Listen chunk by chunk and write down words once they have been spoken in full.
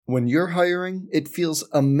When you're hiring, it feels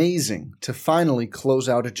amazing to finally close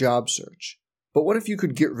out a job search. But what if you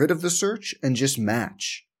could get rid of the search and just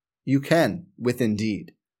match? You can with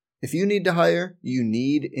Indeed. If you need to hire, you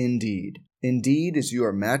need Indeed. Indeed is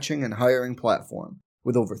your matching and hiring platform.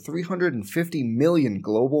 With over 350 million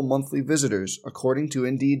global monthly visitors, according to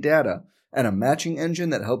Indeed data, and a matching engine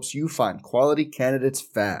that helps you find quality candidates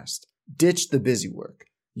fast. Ditch the busy work.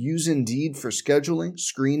 Use Indeed for scheduling,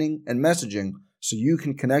 screening, and messaging so you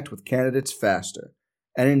can connect with candidates faster.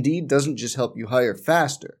 And Indeed doesn't just help you hire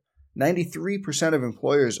faster. 93% of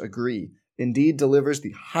employers agree Indeed delivers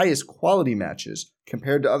the highest quality matches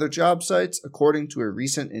compared to other job sites, according to a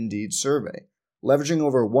recent Indeed survey. Leveraging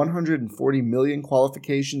over 140 million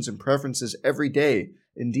qualifications and preferences every day,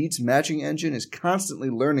 Indeed's matching engine is constantly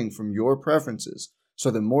learning from your preferences, so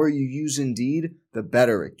the more you use Indeed, the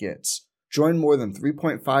better it gets. Join more than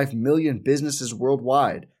 3.5 million businesses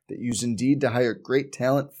worldwide that use Indeed to hire great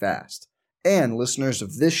talent fast. And listeners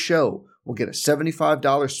of this show will get a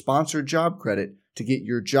 $75 sponsored job credit to get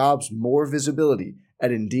your jobs more visibility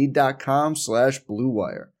at Indeed.com/Blue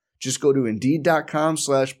Wire. Just go to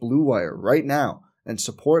Indeed.com/Blue Wire right now and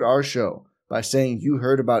support our show by saying you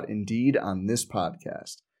heard about Indeed on this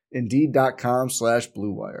podcast.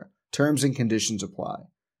 Indeed.com/Blue Wire. Terms and conditions apply.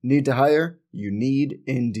 Need to hire? You need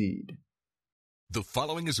Indeed. The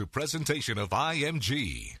following is a presentation of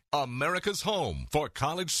IMG, America's home for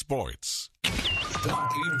college sports.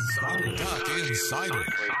 Duck Insider. Duck Insider.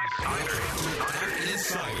 Duck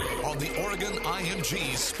Insider on the Oregon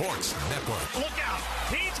IMG Sports Network. Look out.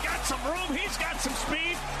 He's got some room. He's got some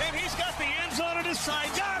speed. And he's got the end zone at his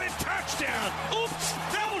side. Got it. Touchdown. Oops.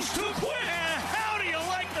 That was too quick. How do you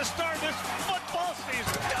like the start of this football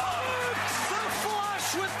season? Dunks. The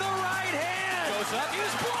flush with the right hand. Goes up.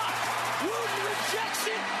 He's blocked. Wooden rejects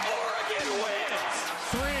it. Oregon wins.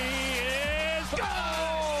 Three is go.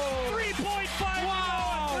 3.5.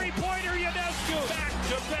 Wow. Three-pointer Ionescu.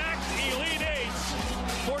 Back-to-back Elite Eights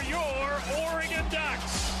for your Oregon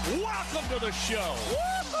Ducks. Welcome to the show.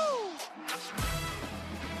 Woo-hoo.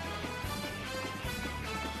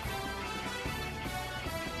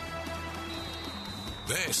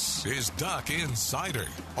 This is Duck Insider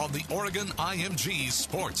on the Oregon IMG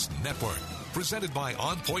Sports Network. Presented by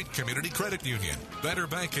On Point Community Credit Union. Better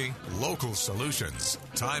banking, local solutions.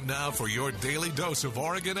 Time now for your daily dose of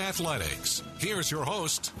Oregon athletics. Here's your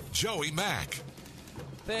host, Joey Mack.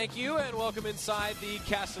 Thank you, and welcome inside the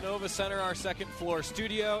Casanova Center, our second-floor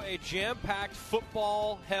studio. A jam-packed,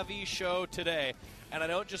 football-heavy show today. And I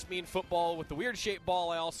don't just mean football with the weird-shaped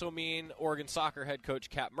ball. I also mean Oregon soccer head coach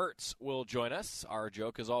Cap Mertz will join us. Our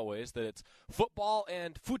joke, as always, that it's football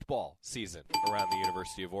and football season around the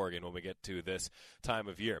University of Oregon when we get to this time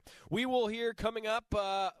of year. We will hear coming up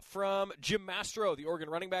from Jim Mastro, the Oregon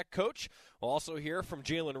running back coach. We'll also hear from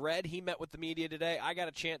Jalen Redd. He met with the media today. I got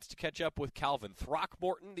a chance to catch up with Calvin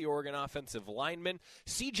Throckmorton, the Oregon offensive lineman.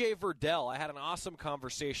 C.J. Verdell, I had an awesome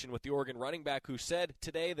conversation with the Oregon running back who said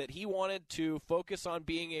today that he wanted to focus on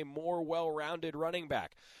being a more well-rounded running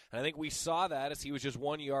back. And I think we saw that as he was just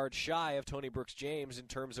 1 yard shy of Tony Brooks-James in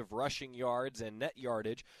terms of rushing yards and net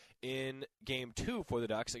yardage in Game 2 for the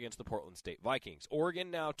Ducks against the Portland State Vikings.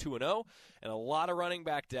 Oregon now 2-0, and a lot of running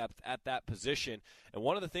back depth at that position. And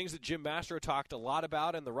one of the things that Jim Mastro talked a lot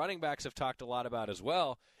about, and the running backs have talked a lot about as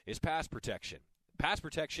well, is pass protection. Pass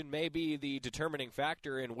protection may be the determining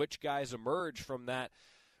factor in which guys emerge from that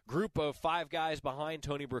group of 5 guys behind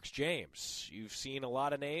Tony Brooks-James. You've seen a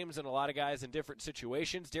lot of names and a lot of guys in different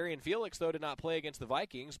situations. Darian Felix, though, did not play against the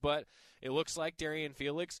Vikings, but it looks like Darian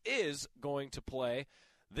Felix is going to play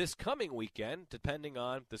this coming weekend. Depending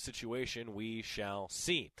on the situation, we shall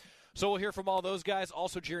see. So we'll hear from all those guys.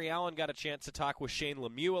 Also, Jerry Allen got a chance to talk with Shane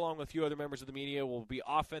Lemieux along with a few other members of the media. We'll be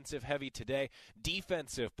offensive heavy today.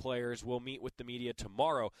 Defensive players will meet with the media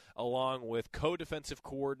tomorrow along with co-defensive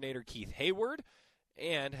coordinator Keith Hayward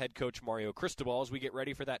and head coach Mario Cristobal as we get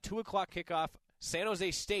ready for that 2 o'clock kickoff. San Jose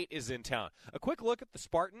State is in town. A quick look at the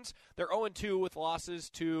Spartans. They're 0-2 with losses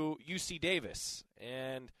to UC Davis,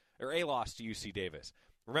 or a loss to UC Davis.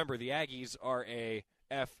 Remember, the Aggies are a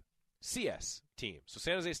FCS team. So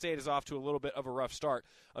San Jose State is off to a little bit of a rough start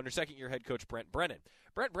under second-year head coach Brent Brennan.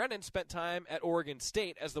 Brent Brennan spent time at Oregon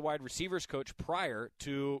State as the wide receivers coach prior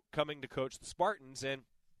to coming to coach the Spartans, and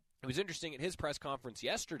it was interesting at his press conference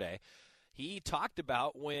yesterday. He talked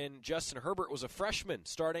about when Justin Herbert was a freshman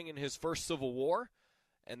starting in his first Civil War,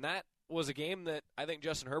 and that was a game that I think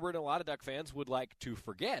Justin Herbert and a lot of Duck fans would like to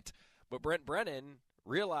forget. But Brent Brennan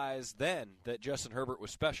realized then that Justin Herbert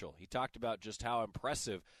was special. He talked about just how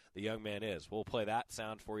impressive the young man is. We'll play that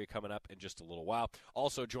sound for you coming up in just a little while.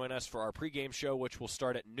 Also, join us for our pregame show, which will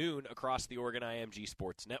start at noon across the Oregon IMG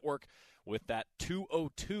Sports Network with that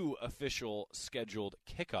 2:02 official scheduled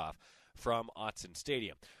kickoff from Autzen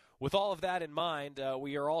Stadium. With all of that in mind,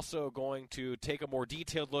 we are also going to take a more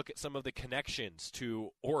detailed look at some of the connections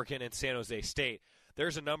to Oregon and San Jose State.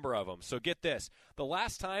 There's a number of them. So get this. The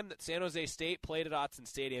last time that San Jose State played at Autzen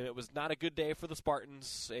Stadium, it was not a good day for the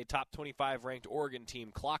Spartans. A top 25 ranked Oregon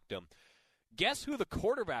team clocked them. Guess who the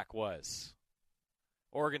quarterback was?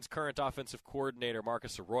 Oregon's current offensive coordinator,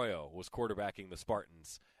 Marcus Arroyo, was quarterbacking the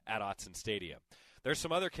Spartans at Autzen Stadium. There's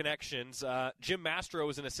some other connections. Jim Mastro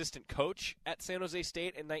was an assistant coach at San Jose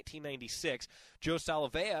State in 1996. Joe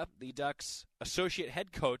Salavea, the Ducks' associate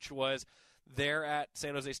head coach, was there at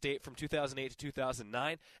San Jose State from 2008 to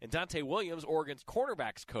 2009. And Dante Williams, Oregon's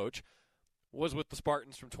cornerbacks coach, was with the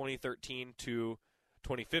Spartans from 2013 to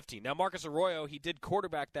 2015. Now, Marcus Arroyo, he did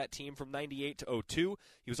quarterback that team from 98 to 02.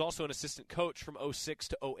 He was also an assistant coach from 06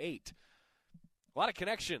 to 08. A lot of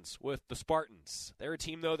connections with the Spartans. They're a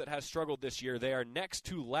team, though, that has struggled this year. They are next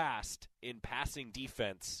to last in passing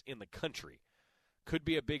defense in the country. Could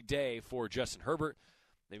be a big day for Justin Herbert.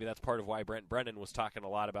 Maybe that's part of why Brent Brennan was talking a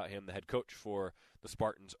lot about him, the head coach for the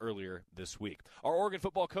Spartans, earlier this week. Our Oregon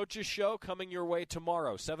Football Coaches Show coming your way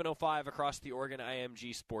tomorrow, 7:05 across the Oregon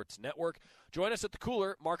IMG Sports Network. Join us at the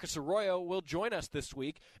Cooler. Marcus Arroyo will join us this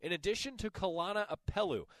week, in addition to Kalana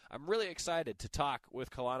Apelu. I'm really excited to talk with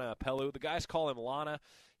Kalana Apelu. The guys call him Lana.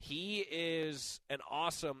 He is an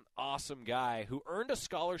awesome, awesome guy who earned a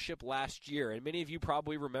scholarship last year, and many of you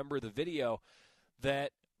probably remember the video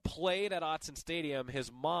that played at Autzen Stadium.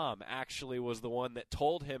 His mom actually was the one that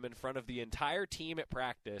told him in front of the entire team at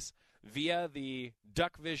practice via the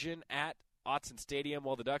Duck Vision at Autzen Stadium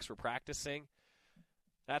while the Ducks were practicing.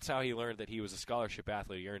 That's how he learned that he was a scholarship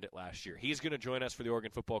athlete. He earned it last year. He's going to join us for the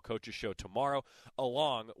Oregon Football Coaches Show tomorrow,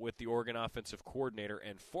 along with the Oregon offensive coordinator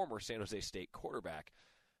and former San Jose State quarterback,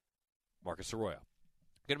 Marcus Arroyo.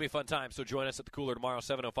 Going to be a fun time, so join us at the Cooler tomorrow,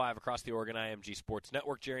 7:05 across the Oregon IMG Sports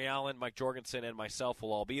Network. Jerry Allen, Mike Jorgensen, and myself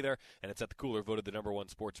will all be there, and it's at the Cooler, voted the #1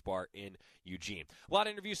 sports bar in Eugene. A lot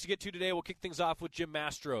of interviews to get to today. We'll kick things off with Jim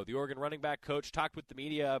Mastro, the Oregon running back coach, talked with the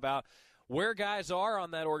media about where guys are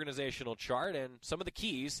on that organizational chart and some of the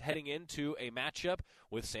keys heading into a matchup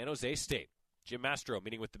with San Jose State. Jim Mastro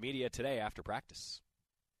meeting with the media today after practice.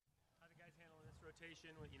 How are the guys handling this rotation?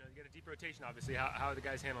 You get a deep rotation, obviously. How are the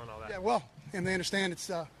guys handling all that? Yeah, well, and they understand it's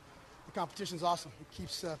the competition's awesome. It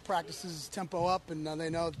keeps practices tempo up, and they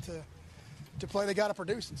know to play they got to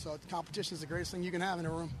produce. And so the competition is the greatest thing you can have in a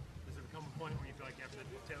room. Does it become a point where you feel like you have to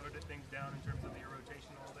tailor things down in terms of your rotation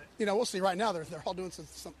a little bit? We'll see. Right now, they're all doing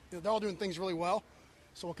they're all doing things really well.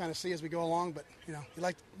 So we'll kind of see as we go along. But you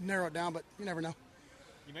like to narrow it down, but you never know.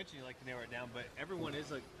 You mentioned you like to narrow it down, but everyone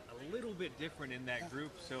is a little bit different in that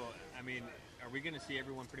group. So, I mean, are we going to see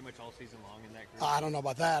everyone pretty much all season long in that group? I don't know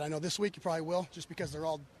about that. I know this week you probably will, just because they're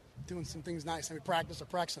all doing some things nice. I mean, they're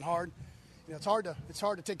practicing hard. It's hard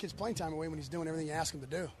to take kids' playing time away when he's doing everything you ask him to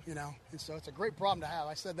do. And so it's a great problem to have.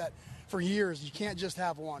 I said that for years. You can't just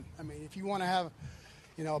have one. I mean, if you want to have,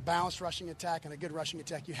 a balanced rushing attack and a good rushing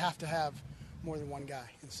attack, you have to have more than one guy.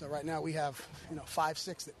 And so right now we have, 5,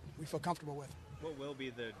 6 that we feel comfortable with. What will be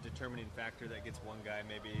the determining factor that gets one guy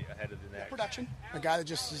maybe ahead of the next? Production. A guy that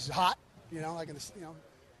just is hot. Like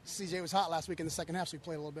CJ was hot last week in the second half, so he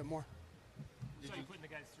played a little bit more. So you're putting the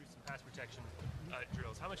guys through some pass protection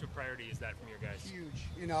drills. How much of a priority is that from your guys?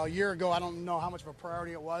 Huge. A year ago, I don't know how much of a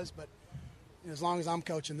priority it was, but as long as I'm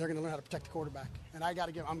coaching, they're going to learn how to protect the quarterback. And I'm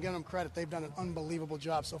giving them credit. They've done an unbelievable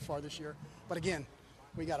job so far this year. But again,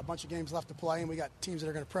 we got a bunch of games left to play, and we got teams that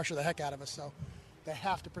are going to pressure the heck out of us. So they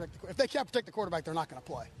have to protect if they can't protect the quarterback, they're not going to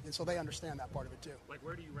play. And so they understand that part of it too.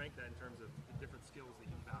 Where do you rank that in terms of the different skills that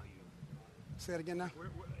you value? Say that again now?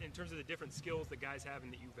 In terms of the different skills that guys have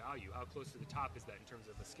and that you value, how close to the top is that in terms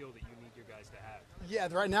of a skill that you need your guys to have? Yeah,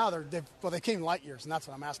 right now they came light years, and that's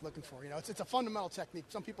what I'm looking for. It's a fundamental technique.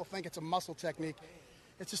 Some people think it's a muscle technique.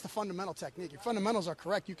 It's just a fundamental technique. Your fundamentals are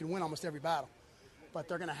correct, you can win almost every battle. But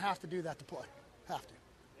they're going to have to do that to play. Have to.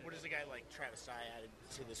 What does a guy like Travis Dye added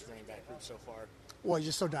to this running back group so far? Well, he's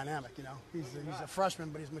just so dynamic, He's a freshman,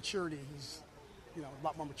 but his maturity, he's, a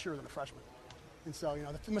lot more mature than a freshman. And so,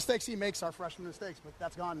 the mistakes he makes are freshman mistakes, but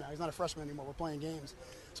that's gone now. He's not a freshman anymore. We're playing games.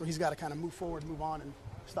 So he's got to kind of move forward, move on, and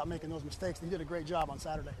stop making those mistakes. And he did a great job on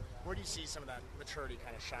Saturday. Where do you see some of that maturity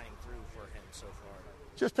kind of shining through for him so far?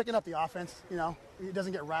 Just picking up the offense, He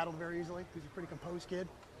doesn't get rattled very easily. He's a pretty composed kid.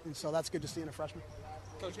 And so that's good to see in a freshman.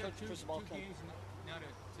 Coach, two games now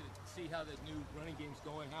to see see how the new running game's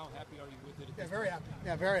going. How happy are you with it? Yeah, very happy.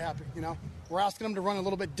 Yeah, very happy. You know, we're asking them to run a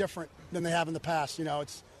little bit different than they have in the past. You know,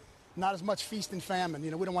 it's not as much feast and famine.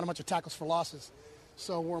 You know, we don't want a bunch of tackles for losses.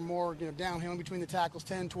 So we're more, downhill in between the tackles,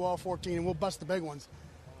 10, 12, 14, and we'll bust the big ones.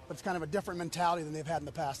 But it's kind of a different mentality than they've had in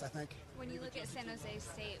the past, I think. When you look at San Jose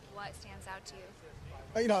State, what stands out to you?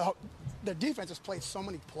 Their defense has played so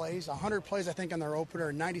many plays, 100 plays, I think, on their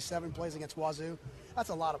opener, 97 plays against Wazoo. That's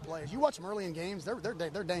a lot of plays. You watch them early in games, they're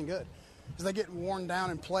dang good. As they get worn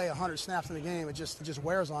down and play 100 snaps in a game, it just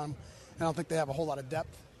wears on them. And I don't think they have a whole lot of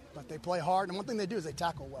depth. But they play hard, and one thing they do is they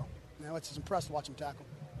tackle well. It's just impressive to watch them tackle.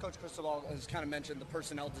 Coach Cristobal has kind of mentioned the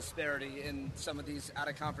personnel disparity in some of these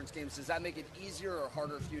out-of-conference games. Does that make it easier or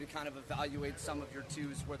harder for you to kind of evaluate some of your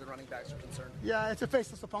twos where the running backs are concerned? Yeah, it's a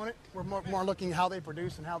faceless opponent. We're more looking at how they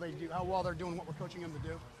produce and how well they're doing what we're coaching them to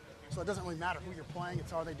do. So it doesn't really matter who you're playing.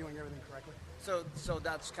 It's are they doing everything correctly. So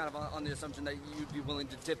that's kind of on the assumption that you'd be willing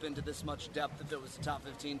to dip into this much depth if it was a top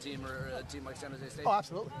 15 team or a team like San Jose State? Oh,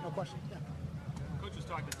 absolutely. No question. Yeah. Coach was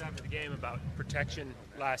talking to us after the game about protection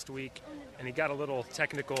last week, and he got a little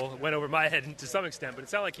technical. It went over my head to some extent, but it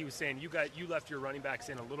sounded like he was saying you left your running backs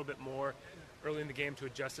in a little bit more early in the game to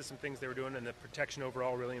adjust to some things they were doing, and the protection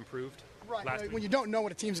overall really improved. Right. Last week. When you don't know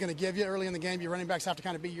what a team's going to give you early in the game, your running backs have to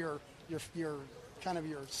kind of be your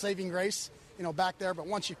saving grace, back there. But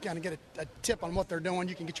once you kind of get a tip on what they're doing,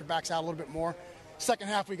 you can get your backs out a little bit more. Second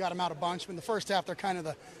half, we got them out a bunch. But in the first half, they're kind of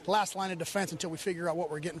the last line of defense until we figure out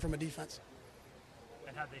what we're getting from a defense.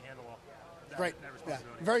 And how'd they handle all that? Great. That yeah.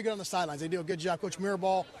 responsibility? Very good on the sidelines. They do a good job. Coach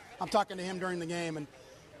Mirabal, I'm talking to him during the game, and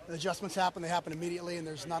the adjustments happen. They happen immediately, and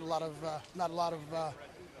there's not a lot of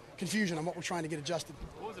confusion on what we're trying to get adjusted.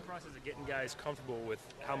 What was the process of getting guys comfortable with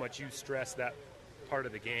how much you stress that part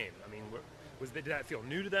of the game? I mean, did that feel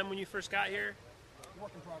new to them when you first got here?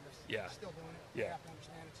 Work in progress. Yeah. Still doing it. Yeah. You have to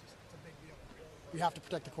understand it's a big deal. You have to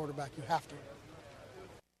protect the quarterback. You have to.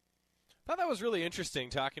 I thought that was really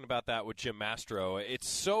interesting talking about that with Jim Mastro. It's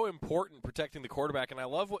so important protecting the quarterback, and I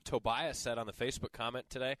love what Tobias said on the Facebook comment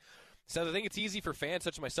today. He says, I think it's easy for fans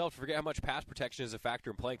such as myself to forget how much pass protection is a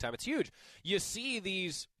factor in playing time. It's huge. You see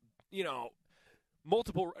these,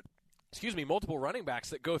 multiple running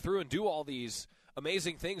backs that go through and do all these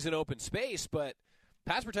amazing things in open space, but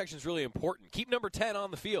pass protection is really important. Keep number 10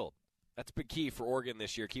 on the field. That's a big key for Oregon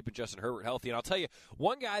this year, keeping Justin Herbert healthy. And I'll tell you,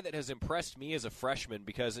 one guy that has impressed me as a freshman,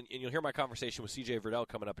 because, and you'll hear my conversation with C.J. Verdell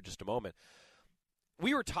coming up in just a moment,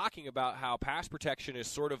 we were talking about how pass protection is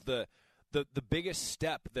sort of the biggest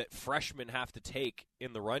step that freshmen have to take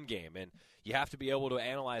in the run game, and you have to be able to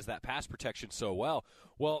analyze that pass protection so well.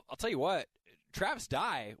 Well, I'll tell you what, Travis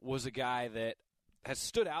Dye was a guy that has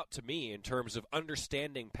stood out to me in terms of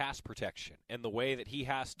understanding pass protection and the way that he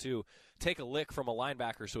has to take a lick from a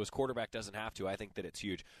linebacker so his quarterback doesn't have to. I think that it's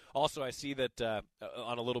huge. Also, I see that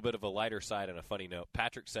on a little bit of a lighter side and a funny note,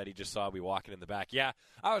 Patrick said he just saw me walking in the back. Yeah,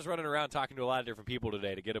 I was running around talking to a lot of different people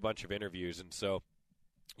today to get a bunch of interviews, and so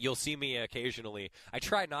you'll see me occasionally. I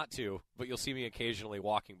try not to, but you'll see me occasionally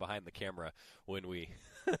walking behind the camera when we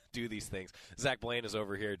do these things. Zach Blaine is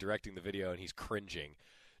over here directing the video, and he's cringing.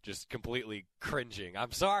 Just completely cringing.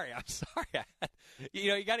 I'm sorry.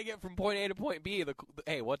 You got to get from point A to point B.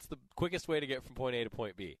 Hey, what's the quickest way to get from point A to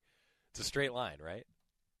point B? It's a straight line, right?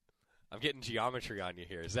 I'm getting geometry on you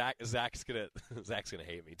here. Zach's gonna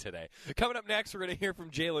hate me today. Coming up next, we're gonna hear from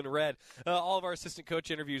Jalen Red. All of our assistant coach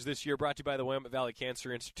interviews this year brought to you by the Willamette Valley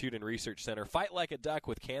Cancer Institute and Research Center. Fight like a duck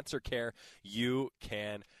with cancer care you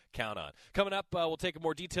can count on. Coming up, we'll take a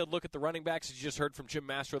more detailed look at the running backs, as you just heard from Jim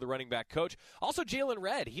Mastro, the running back coach. Also, Jalen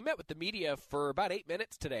Red. He met with the media for about 8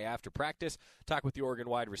 minutes today after practice. Talk with the Oregon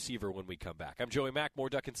wide receiver when we come back. I'm Joey Mack, more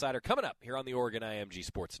Duck Insider coming up here on the Oregon IMG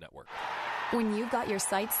Sports Network. When you've got your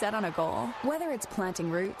sights set on a goal, whether it's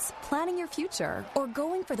planting roots, planning your future, or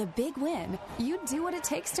going for the big win, you do what it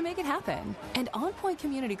takes to make it happen. And On Point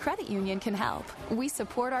Community Credit Union can help. We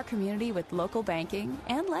support our community with local banking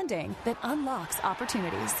and lending that unlocks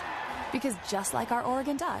opportunities. Because just like our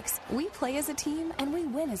Oregon Ducks, we play as a team and we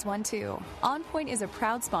win as one too. On Point is a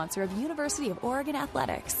proud sponsor of University of Oregon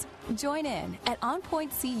Athletics. Join in at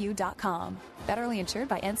onpointcu.com. Federally insured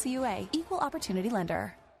by NCUA, Equal Opportunity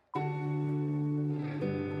Lender.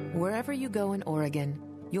 Wherever you go in Oregon,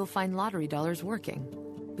 you'll find lottery dollars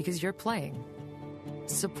working because you're playing,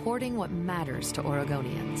 supporting what matters to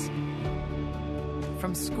Oregonians.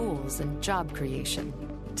 From schools and job creation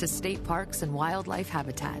to state parks and wildlife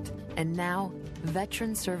habitat, and now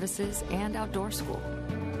veteran services and outdoor school.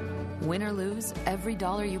 Win or lose, every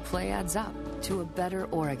dollar you play adds up to a better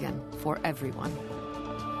Oregon for everyone.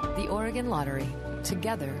 The Oregon Lottery.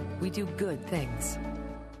 Together, we do good things.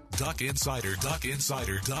 Duck Insider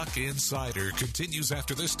continues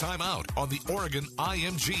after this timeout on the Oregon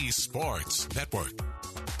IMG Sports Network.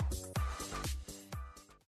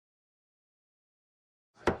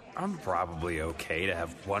 I'm probably okay to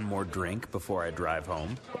have one more drink before I drive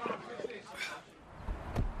home.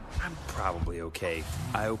 I'm probably okay.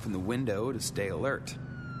 I open the window to stay alert.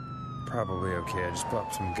 Probably okay. I just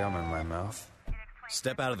popped some gum in my mouth.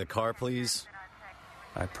 Step out of the car, please.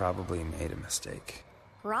 I probably made a mistake.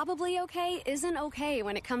 Probably okay isn't okay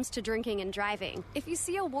when it comes to drinking and driving. If you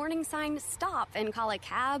see a warning sign, stop and call a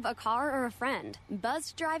cab, a car, or a friend.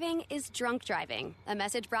 Buzzed driving is drunk driving. A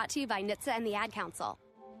message brought to you by NHTSA and the Ad Council.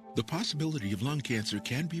 The possibility of lung cancer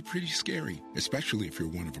can be pretty scary, especially if you're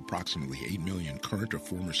one of approximately 8 million current or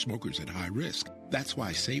former smokers at high risk. That's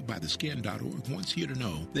why SaveByTheScan.org wants you to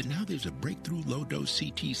know that now there's a breakthrough low-dose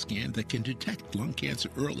CT scan that can detect lung cancer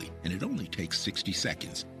early, and it only takes 60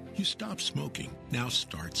 seconds. You stop smoking, now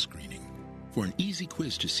start screening. For an easy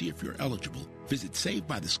quiz to see if you're eligible, visit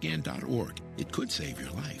SaveByTheScan.org. It could save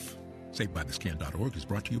your life. SaveByTheScan.org is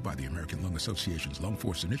brought to you by the American Lung Association's Lung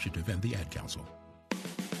Force Initiative and the Ad Council.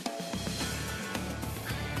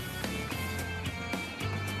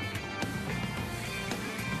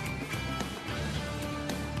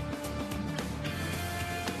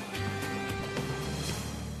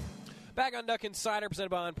 Back on Duck Insider,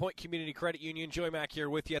 presented by On Point Community Credit Union. Joey Mack here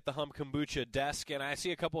with you at the Hum Kombucha desk, and I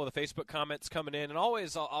see a couple of the Facebook comments coming in. And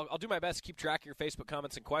always, I'll do my best to keep track of your Facebook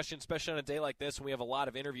comments and questions, especially on a day like this when we have a lot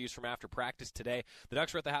of interviews from after practice today. The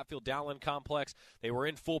Ducks were at the Hatfield Dowland Complex. They were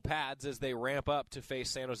in full pads as they ramp up to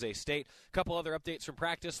face San Jose State. A couple other updates from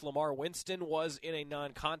practice. Lamar Winston was in a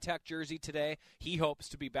non-contact jersey today. He hopes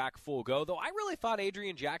to be back full go, though I really thought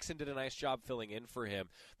Adrian Jackson did a nice job filling in for him.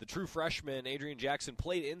 The true freshman, Adrian Jackson,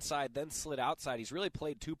 played inside, then slid outside. He's really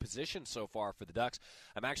played two positions so far for the Ducks.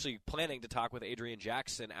 I'm actually planning to talk with Adrian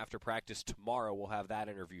Jackson after practice tomorrow. We'll have that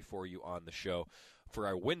interview for you on the show for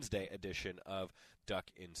our Wednesday edition of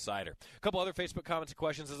Duck Insider. A couple other Facebook comments and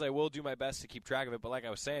questions, as I will do my best to keep track of it. But like I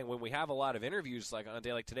was saying, when we have a lot of interviews, like on a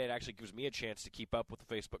day like today, it actually gives me a chance to keep up with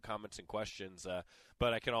the Facebook comments and questions.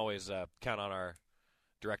 But I can always count on our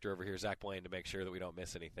director over here, Zach Blaine, to make sure that we don't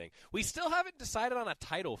miss anything. We still haven't decided on a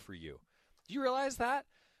title for you. Do you realize that?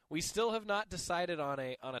 We still have not decided on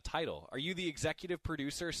a title. Are you the executive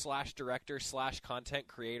producer / director / content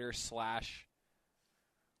creator /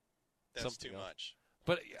 That's too much.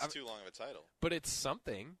 But it's too long of a title. But it's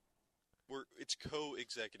something. It's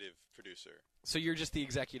co-executive producer. So you're just the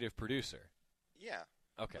executive producer? Yeah.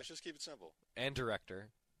 Okay. Let's just keep it simple. And director.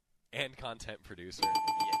 And content producer.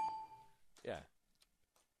 Yeah.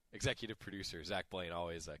 Executive producer. Zach Blaine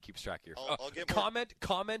always keeps track of your... I'll get more...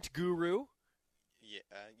 Comment guru.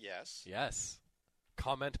 Yes. Yes.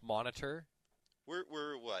 Comment monitor.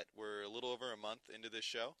 We're what? We're a little over a month into this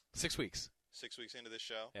show? 6 weeks. 6 weeks into this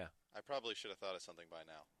show? Yeah. I probably should have thought of something by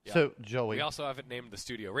now. Yeah. So, Joey. We also haven't named the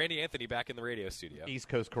studio. Randy Anthony back in the radio studio. East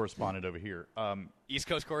Coast correspondent over here. East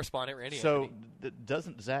Coast correspondent Randy Anthony. So,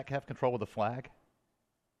 doesn't Zach have control of the flag?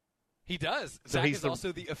 He does. So Zach is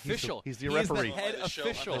also the official. He's the referee. He's the head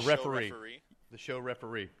official. The referee. The show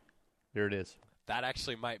referee. There it is. That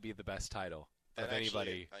actually might be the best title of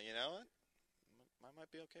anybody. You know what? I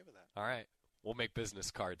might be okay with that. All right. We'll make business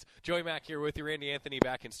cards. Joey Mack here with you, Randy Anthony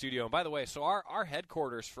back in studio. And by the way, so our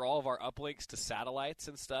headquarters for all of our uplinks to satellites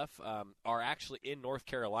and stuff are actually in North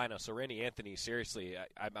Carolina. So Randy Anthony, seriously,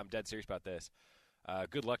 I'm dead serious about this.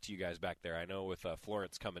 Good luck to you guys back there. I know with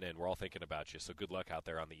Florence coming in, we're all thinking about you. So good luck out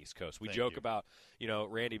there on the East Coast. We joke about,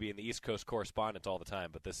 Randy being the East Coast correspondent all the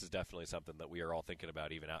time, but this is definitely something that we are all thinking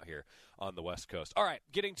about even out here on the West Coast. All right,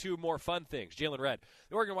 getting to more fun things. Jalen Redd,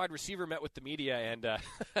 the Oregon wide receiver, met with the media, and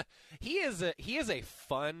he is a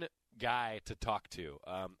fun guy to talk to.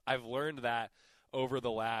 I've learned that over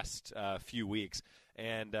the last few weeks.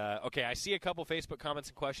 And, I see a couple Facebook comments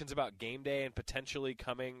and questions about game day and potentially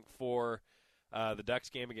coming for the Ducks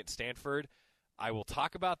game against Stanford. I will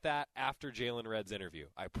talk about that after Jalen Redd's interview.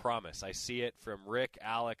 I promise. I see it from Rick,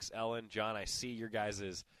 Alex, Ellen, John. I see your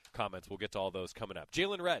guys' comments. We'll get to all those coming up.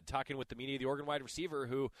 Jalen Redd talking with the media, the Oregon wide receiver,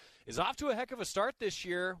 who is off to a heck of a start this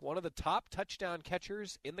year, one of the top touchdown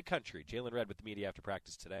catchers in the country. Jalen Redd with the media after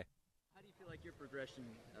practice today. How do you feel like your progression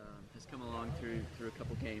has come along through a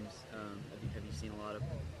couple games? Have you seen a lot of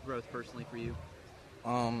growth personally for you?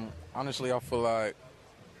 Honestly, I feel like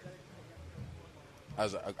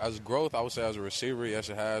as growth, I would say as a receiver, yes,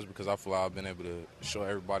 it has, because I feel like I've been able to show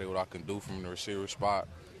everybody what I can do from the receiver spot.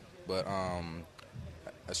 But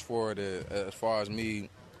as far as me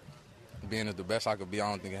being the best I could be, I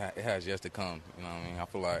don't think it has yet to come. You know what I mean? I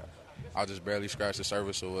feel like I just barely scratched the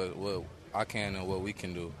surface of what I can and what we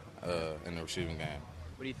can do in the receiving game.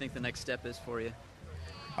 What do you think the next step is for you?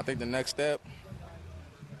 I think the next step,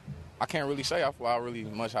 I can't really say. I feel like I really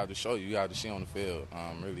much have to show you. You have to see on the field,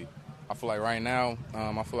 really. I feel like right now,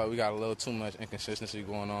 I feel like we got a little too much inconsistency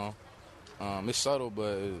going on. It's subtle,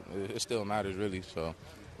 but it still matters, really. So,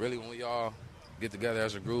 really, when we all get together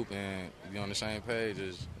as a group and be on the same page,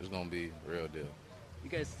 it's going to be a real deal. You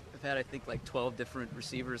guys have had, I think, like 12 different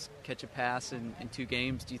receivers catch a pass in 2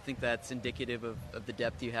 games. Do you think that's indicative of the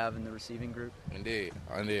depth you have in the receiving group? Indeed.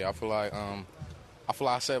 I feel like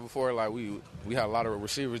I said before, like we have a lot of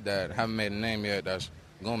receivers that haven't made a name yet that's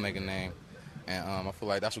going to make a name. And I feel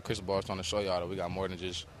like that's what Cristobal is trying to show y'all, that we got more than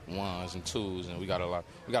just 1s and 2s, and we got a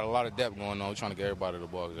lot of depth going on. We're trying to get everybody the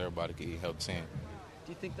ball because everybody can help the team.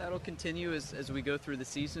 Do you think that'll continue as we go through the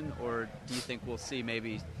season, or do you think we'll see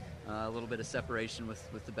maybe a little bit of separation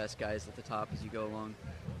with the best guys at the top as you go along?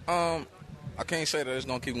 I can't say that it's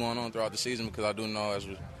going to keep going on throughout the season because I do know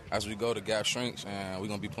as we go, the gap shrinks and we're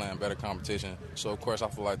going to be playing better competition. So, of course, I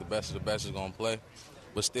feel like the best of the best is going to play.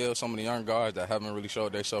 But still, some of the young guys that haven't really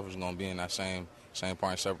showed themselves is going to be in that same part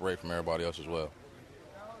and separate from everybody else as well.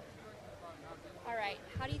 All right.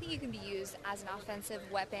 How do you think you can be used as an offensive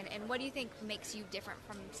weapon, and what do you think makes you different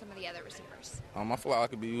from some of the other receivers? I feel like I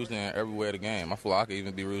could be used in every way of the game. I feel like I could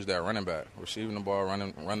even be used at running back, receiving the ball,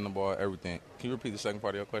 running the ball, everything. Can you repeat the second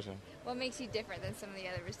part of your question? What makes you different than some of the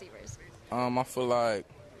other receivers? I feel like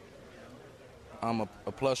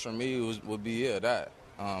a plus for me would be that.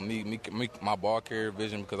 My ball carrier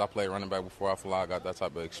vision, because I played running back before. I feel like I got that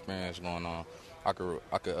type of experience going on. I could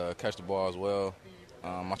catch the ball as well.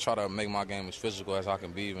 I try to make my game as physical as I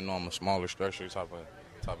can be, even though I'm a smaller structure type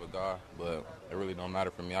of guy. But it really don't matter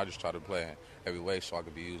for me. I just try to play in every way so I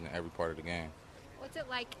could be used in every part of the game. What's it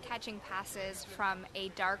like catching passes from a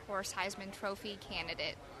dark horse Heisman Trophy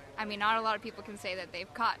candidate? I mean, not a lot of people can say that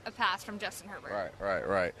they've caught a pass from Justin Herbert.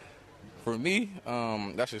 Right. For me,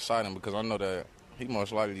 that's exciting because I know that he's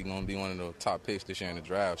most likely going to be one of the top picks this year in the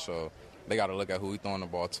draft. So they got to look at who he's throwing the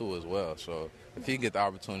ball to as well. So if he get the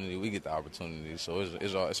opportunity, we get the opportunity. So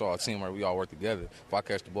it's all a teamwork. We all work together. If I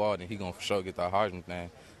catch the ball, then he going to for sure get that Heisman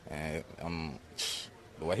thing. And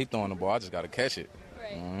the way he throwing the ball, I just got to catch it.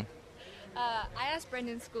 Right. Mm-hmm. I asked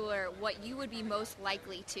Brendan Schooler what you would be most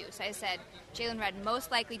likely to. So I said, Jalen Redd,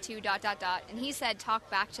 most likely to ... And he said, talk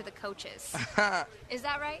back to the coaches. Is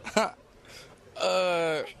that right?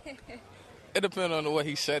 It depends on the way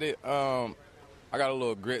he said it. I got a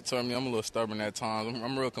little grit to me. I'm a little stubborn at times.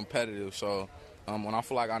 I'm real competitive. So when I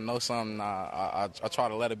feel like I know something, I try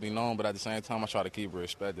to let it be known. But at the same time, I try to keep it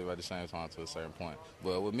respectful at the same time to a certain point.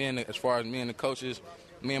 But with as far as me and the coaches,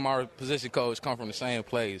 me and my position coach come from the same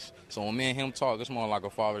place. So when me and him talk, it's more like a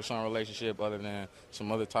father-son relationship other than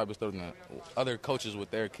some other type of stuff than other coaches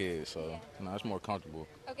with their kids. So it's more comfortable.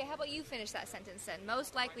 Okay, how about you finish that sentence then?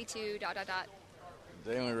 Most likely to ...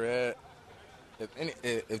 Jalen Redd.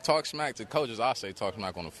 If talk smack to coaches, I say talk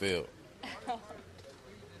smack on the field.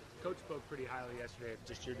 Coach spoke pretty highly yesterday of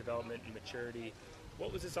just your development and maturity.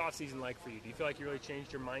 What was this offseason like for you? Do you feel like you really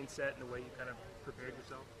changed your mindset and the way you kind of prepared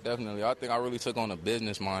yourself? Definitely. I think I really took on a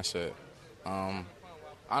business mindset.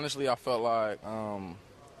 Honestly, I felt like I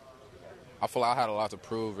had a lot to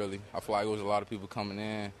prove, really. I feel like it was a lot of people coming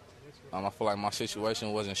in. I feel like my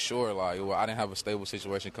situation wasn't sure. I didn't have a stable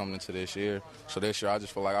situation coming into this year. So this year, I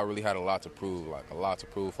just feel like I really had a lot to prove,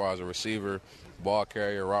 as far as a receiver, ball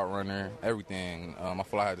carrier, route runner, everything. I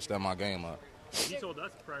feel like I had to step my game up. You told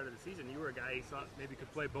us prior to the season you were a guy you thought maybe could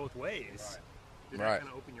play both ways. Did that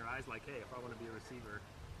kind of open your eyes like, hey, if I want to be a receiver?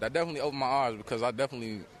 That definitely opened my eyes because I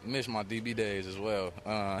definitely missed my DB days as well.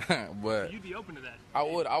 But so you'd be open to that? I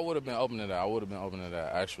would have been open to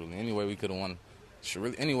that. Actually. Anyway, we could have won.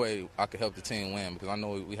 Anyway, I could help the team win because I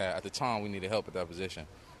know we had at the time we needed help at that position.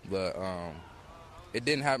 But it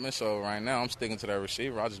didn't happen. So right now I'm sticking to that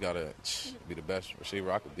receiver. I just gotta be the best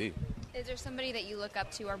receiver I could be. Is there somebody that you look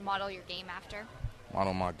up to or model your game after?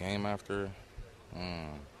 Model my game after?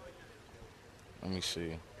 Let me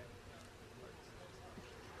see.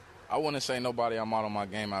 I wouldn't say nobody I model my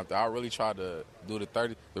game after. I really tried to do the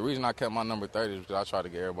 30. The reason I kept my number 30 is because I tried to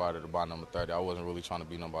get everybody to buy number 30. I wasn't really trying to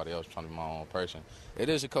be nobody else, trying to be my own person. It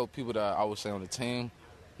is a couple people that I would say on the team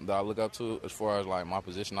that I look up to as far as, my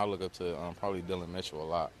position. I look up to probably Dylan Mitchell a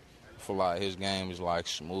lot. I feel like his game is,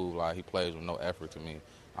 smooth. He plays with no effort to me.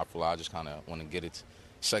 I feel like I just kind of want to get it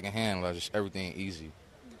secondhand, just everything easy.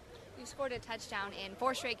 You scored a touchdown in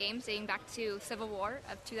 4 straight games dating back to Civil War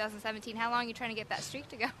of 2017. How long are you trying to get that streak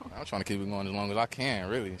to go? I'm trying to keep it going as long as I can,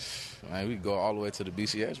 really. Man, we could go all the way to the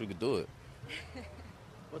BCS. We could do it.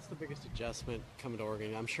 What's the biggest adjustment coming to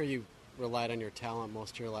Oregon? I'm sure you relied on your talent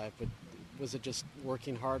most of your life, but was it just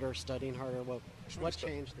working harder, studying harder? What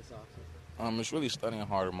changed this offseason? It's really studying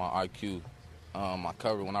harder, my IQ. My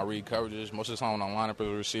cover, when I read coverages, most of the time when I line up as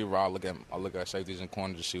a receiver, I look at safeties and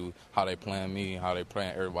corners to see how they playing me, how they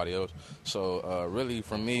playing everybody else. So really,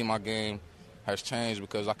 for me, my game has changed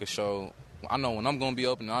because I know when I'm going to be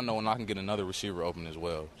open, and I know when I can get another receiver open as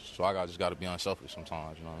well. So I just got to be unselfish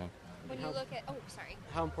sometimes, you know what I mean? When you look at,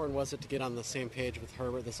 How important was it to get on the same page with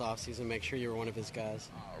Herbert this offseason, make sure you were one of his guys?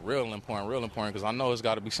 Real important, because I know it's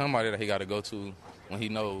got to be somebody that he got to go to when he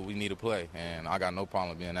know we need to play, and I got no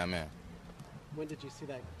problem being that man. When did you see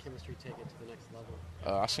that chemistry take it to the next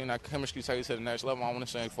level? I seen that chemistry take it to the next level. I want to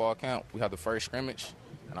say fall camp. We had the first scrimmage,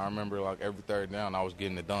 and I remember like every third down, I was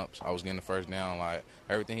getting the dumps. I was getting the first down. Like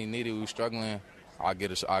everything he needed, we was struggling. I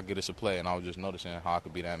get us a play, and I was just noticing how I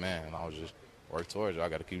could be that man, and I was just work towards it. I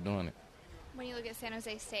got to keep doing it. When you look at San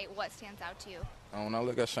Jose State, what stands out to you? When I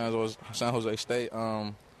look at San Jose State,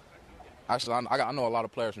 actually I know a lot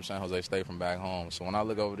of players from San Jose State from back home. So when I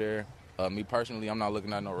look over there. Me personally, I'm not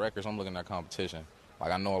looking at no records. I'm looking at competition.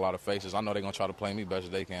 Like, I know a lot of faces. I know they're going to try to play me best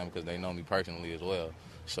as they can because they know me personally as well.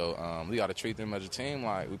 So we got to treat them as a team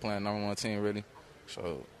like we playing number one team, really.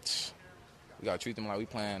 So we got to treat them like we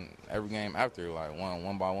playing every game after, like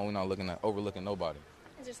one by one. We're not overlooking nobody.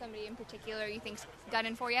 Is there somebody in particular you think's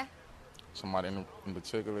gunning for you? Somebody in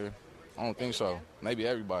particular? I don't think so. Maybe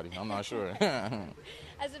everybody. I'm not sure.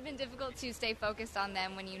 Has it been difficult to stay focused on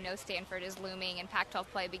them when you know Stanford is looming and Pac-12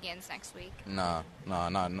 play begins next week? Nah,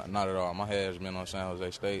 not at all. My head has been on San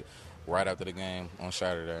Jose State right after the game on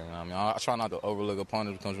Saturday. You know what I mean? I try not to overlook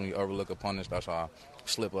opponents because when you overlook opponents, that's how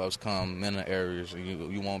slip-ups come, mental errors.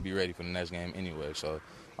 You won't be ready for the next game anyway. So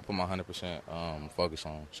I put my 100% focus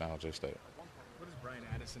on San Jose State. What has Brian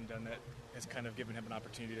Addison done that has kind of given him an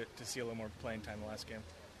opportunity to see a little more playing time the last game?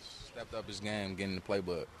 Stepped up his game, getting the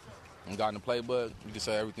playbook. When he got in the playbook, you could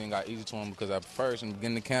say everything got easy to him because at first, in the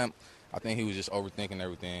beginning of camp, I think he was just overthinking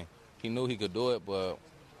everything. He knew he could do it, but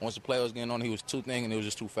once the play was getting on, he was too thinking. It was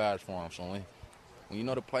just too fast for him. So when you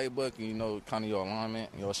know the playbook and you know kind of your alignment,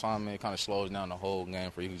 your assignment, it kind of slows down the whole game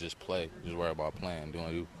for you to just play. Just worry about playing,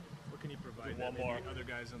 doing you. What can he provide that maybe other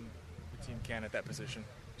guys on the team can at that position?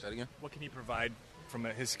 Say that again? What can he provide from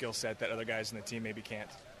his skill set that other guys in the team maybe can't?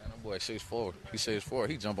 Man, that boy 6'4". He's 6'4".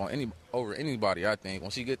 He jump on over anybody, I think.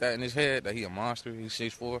 Once he get that in his head that he a monster, he's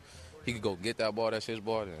 6'4", he could go get that ball, that's his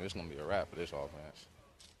ball, then it's going to be a wrap for this offense.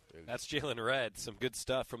 That's Jalen Redd. Some good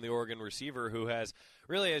stuff from the Oregon receiver who has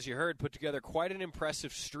really, as you heard, put together quite an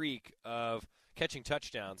impressive streak of catching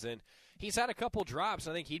touchdowns. And he's had a couple drops.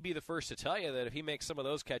 I think he'd be the first to tell you that if he makes some of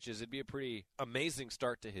those catches, it'd be a pretty amazing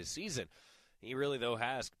start to his season. He really, though,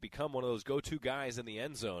 has become one of those go-to guys in the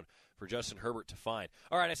end zone for Justin Herbert to find.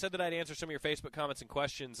 All right, I said that I'd answer some of your Facebook comments and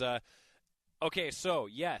questions. Okay, so,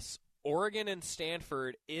 yes, Oregon and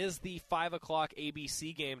Stanford is the 5 o'clock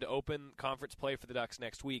ABC game to open conference play for the Ducks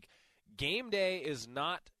next week. Game day is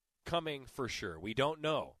not coming for sure. We don't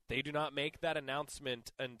know. They do not make that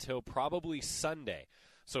announcement until probably Sunday.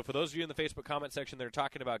 So for those of you in the Facebook comment section that are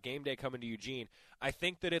talking about game day coming to Eugene, I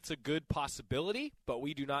think that it's a good possibility, but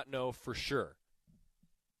we do not know for sure.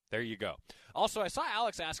 There you go. Also, I saw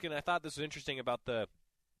Alex asking, and I thought this was interesting about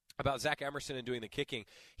Zach Emerson and doing the kicking.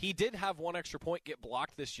 He did have one extra point get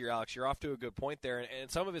blocked this year, Alex. You're off to a good point there,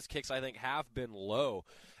 and some of his kicks, I think, have been low.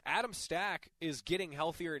 Adam Stack is getting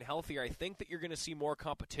healthier and healthier. I think that you're going to see more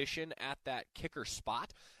competition at that kicker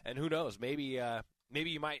spot, and who knows, maybe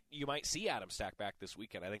you might see Adam Stack back this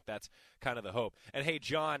weekend. I think that's kind of the hope. And, hey,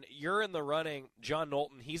 John, you're in the running. John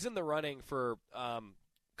Knowlton, he's in the running for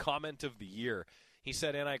comment of the year. He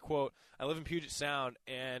said, and I quote, "I live in Puget Sound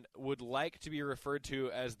and would like to be referred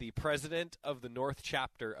to as the president of the North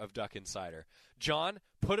chapter of Duck Insider." John,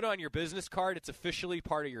 put it on your business card. It's officially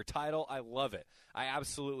part of your title. I love it. I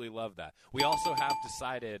absolutely love that. We also have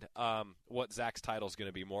decided what Zach's title is going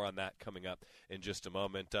to be. More on that coming up in just a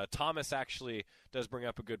moment. Thomas actually does bring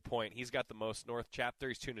up a good point. He's got the most North chapter.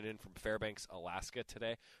 He's tuning in from Fairbanks, Alaska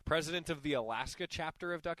today. President of the Alaska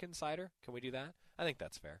chapter of Duck Insider. Can we do that? I think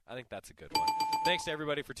that's fair. I think that's a good one. Thanks to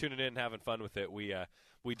everybody for tuning in and having fun with it.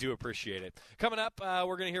 We do appreciate it. Coming up,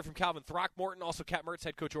 we're going to hear from Calvin Throckmorton. Also, Kat Mertz,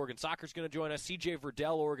 head coach of Oregon Soccer, is going to join us. C.J.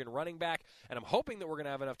 Verdell, Oregon running back. And I'm hoping that we're going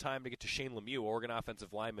to have enough time to get to Shane Lemieux, Oregon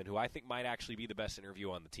offensive lineman, who I think might actually be the best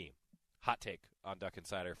interview on the team. Hot take on Duck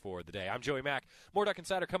Insider for the day. I'm Joey Mack. More Duck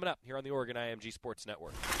Insider coming up here on the Oregon IMG Sports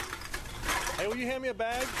Network. Hey, will you hand me a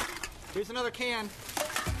bag? Here's another can.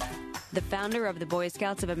 The founder of the Boy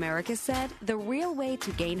Scouts of America said, "The real way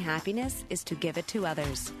to gain happiness is to give it to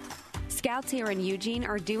others." Scouts here in Eugene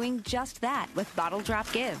are doing just that with Bottle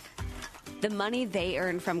Drop Give. The money they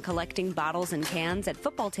earn from collecting bottles and cans at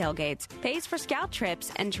football tailgates pays for scout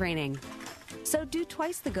trips and training. So do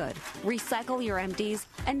twice the good. Recycle your empties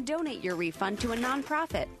and donate your refund to a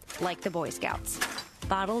nonprofit, like the Boy Scouts.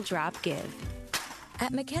 Bottle Drop Give.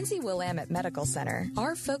 At Mackenzie Willamette Medical Center,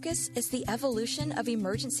 our focus is the evolution of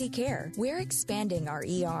emergency care. We're expanding our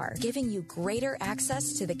ER, giving you greater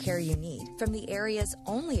access to the care you need, from the area's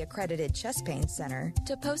only accredited chest pain center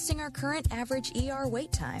to posting our current average ER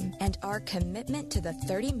wait time and our commitment to the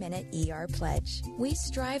 30-minute ER pledge. We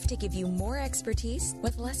strive to give you more expertise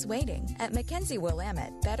with less waiting. At Mackenzie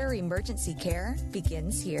Willamette, better emergency care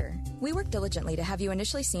begins here. We work diligently to have you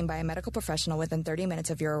initially seen by a medical professional within 30 minutes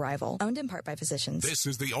of your arrival, owned in part by physicians. This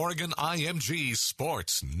is the Oregon IMG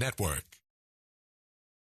Sports Network.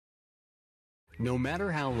 No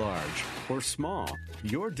matter how large or small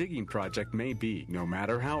your digging project may be, no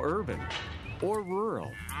matter how urban or rural,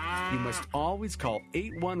 you must always call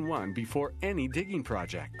 811 before any digging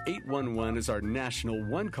project. 811 is our national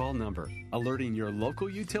one-call number, alerting your local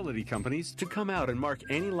utility companies to come out and mark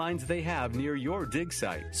any lines they have near your dig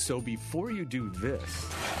site. So before you do this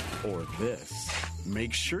or this,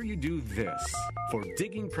 make sure you do this. For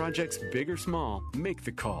digging projects big or small, make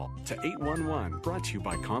the call to 811. Brought to you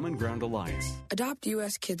by Common Ground Alliance. Adopt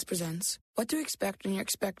US Kids presents What to Expect When You're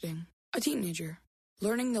Expecting a Teenager.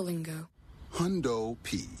 Learning the lingo. Hundo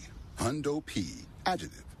P. Hundo P.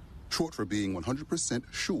 Adjective. Short for being 100%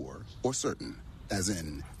 sure or certain. As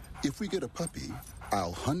in, if we get a puppy,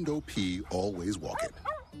 I'll Hundo P always walk it.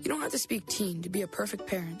 You don't have to speak teen to be a perfect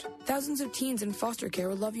parent. Thousands of teens in foster care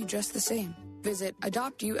will love you just the same. Visit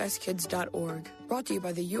adoptuskids.org. Brought to you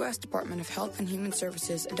by the U.S. Department of Health and Human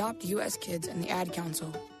Services, Adopt U.S. Kids, and the Ad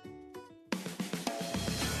Council.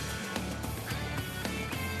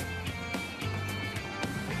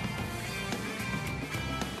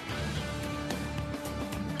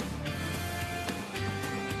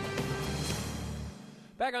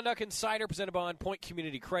 Back on Duck Insider, presented by On Point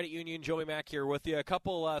Community Credit Union. Joey Mack here with you. A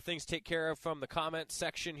couple things to take care of from the comments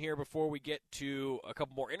section here before we get to a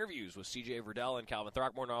couple more interviews with C.J. Verdell and Calvin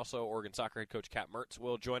Throckmorton. Also, Oregon soccer head coach Kat Mertz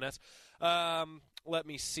will join us. Let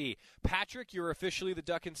me see. Patrick, you're officially the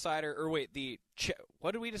Duck Insider,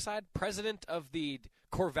 what did we decide? President of the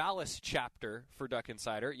Corvallis chapter for Duck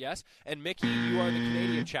Insider, yes. And Mickey, you are the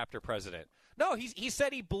Canadian chapter president. No, he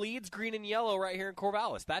said he bleeds green and yellow right here in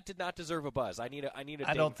Corvallis. That did not deserve a buzz. I need a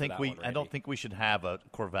I don't think we should have a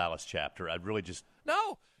Corvallis chapter. I'd really just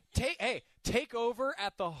no. Take over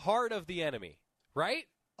at the heart of the enemy, right?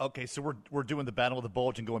 Okay, so we're doing the Battle of the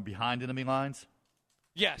Bulge and going behind enemy lines.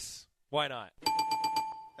 Yes, why not?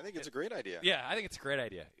 I think it's a great idea. Yeah, I think it's a great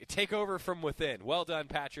idea. Take over from within. Well done,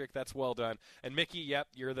 Patrick. That's well done. And Mickey, yep,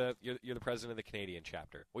 you're the president of the Canadian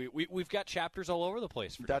chapter. We've got chapters all over the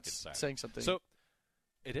place for That's saying something. So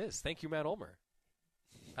it is. Thank you, Matt Ulmer.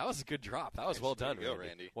 That was a good drop. That was well done,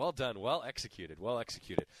 Randy. Well done. Well executed. All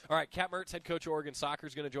right, Kat Mertz, head coach of Oregon Soccer,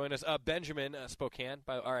 is going to join us. Benjamin, Spokane.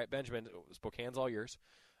 All right, Benjamin, Spokane's all yours.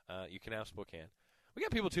 You can have Spokane. We got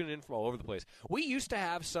people tuning in from all over the place. We used to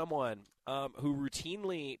have someone who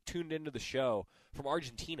routinely tuned into the show from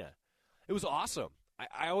Argentina. It was awesome.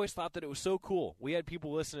 I always thought that it was so cool. We had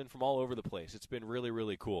people listening from all over the place. It's been really,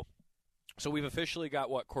 really cool. So we've officially got,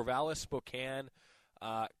 Corvallis, Spokane,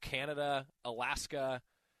 Canada, Alaska.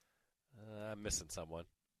 I'm missing someone.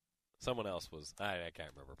 Someone else was, I can't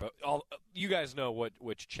remember. But you guys know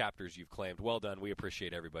which chapters you've claimed. Well done. We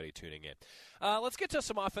appreciate everybody tuning in. Let's get to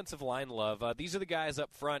some offensive line love. These are the guys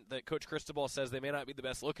up front that Coach Cristobal says they may not be the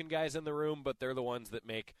best-looking guys in the room, but they're the ones that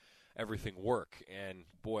make everything work. And,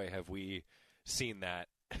 boy, have we seen that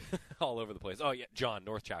all over the place. Oh, yeah, John,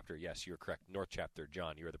 North Chapter. Yes, you're correct. North Chapter,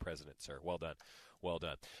 John, you're the president, sir. Well done. Well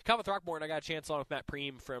done. Calvin Throckmorton, I got a chance along with Matt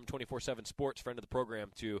Preem from 24/7 Sports, friend of the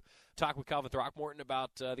program, to talk with Calvin Throckmorton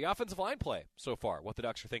about the offensive line play so far, what the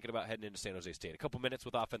Ducks are thinking about heading into San Jose State. A couple minutes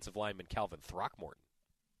with offensive lineman Calvin Throckmorton.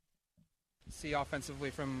 See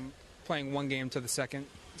offensively from playing one game to the second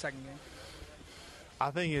game?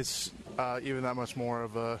 I think it's even that much more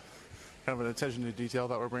of a kind of an attention to detail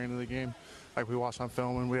that we're bringing to the game. Like we watched on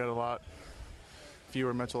film, and we had a lot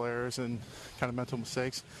fewer mental errors and kind of mental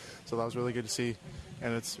mistakes. So that was really good to see,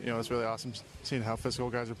 and it's really awesome seeing how physical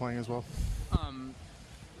guys are playing as well.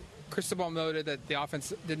 Cristobal noted that the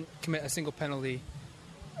offense didn't commit a single penalty.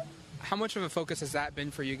 How much of a focus has that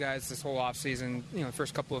been for you guys this whole offseason, the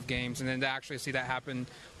first couple of games, and then to actually see that happen?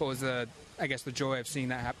 What was the joy of seeing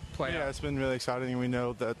that play out? Yeah, it's been really exciting, and we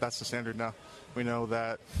know that that's the standard now. We know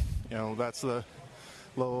that, that's the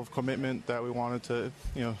level of commitment that we wanted to,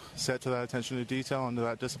 set to that attention to detail and to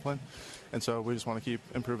that discipline. And so we just want to keep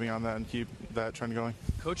improving on that and keep that trend going.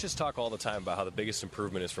 Coaches talk all the time about how the biggest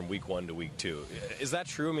improvement is from week 1 to week 2. Is that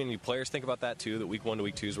true? I mean, players think about that too, that week 1 to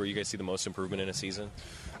week 2 is where you guys see the most improvement in a season?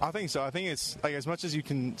 I think so. I think it's like as much as you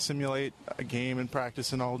can simulate a game and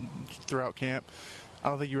practice and all throughout camp, I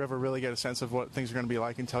don't think you ever really get a sense of what things are going to be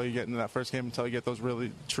like until you get into that first game, until you get those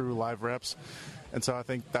really true live reps. And so I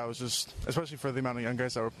think that was just, especially for the amount of young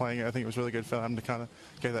guys that were playing, I think it was really good for them to kind of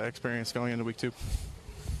get that experience going into week 2.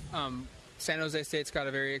 San Jose State's got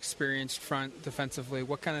a very experienced front defensively.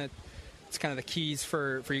 It's kind of the keys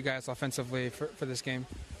for you guys offensively for this game?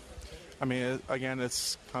 I mean, again,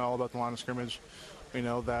 it's kind of all about the line of scrimmage. We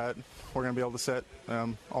know that we're going to be able to set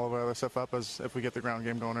all of our other stuff up as if we get the ground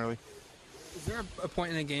game going early. Is there a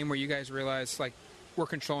point in a game where you guys realize, like, we're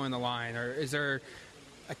controlling the line, or is there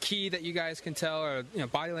a key that you guys can tell, or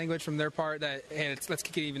body language from their part that, hey, let's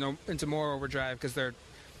kick it even into more overdrive because they're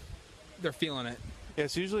feeling it? Yeah,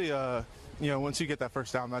 it's usually once you get that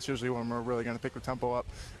first down, that's usually when we're really going to pick the tempo up.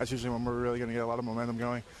 That's usually when we're really going to get a lot of momentum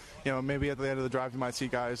going. Maybe at the end of the drive you might see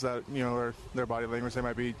guys that or their body language, they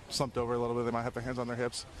might be slumped over a little bit, they might have their hands on their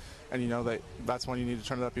hips, and that's when you need to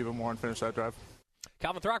turn it up even more and finish that drive.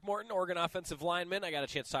 Calvin Throckmorton, Oregon offensive lineman. I got a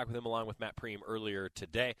chance to talk with him along with Matt Preem earlier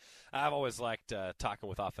today. I've always liked talking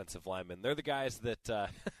with offensive linemen. They're the guys that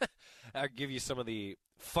give you some of the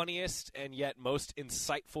funniest and yet most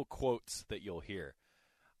insightful quotes that you'll hear.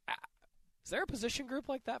 Is there a position group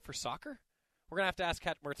like that for soccer? We're going to have to ask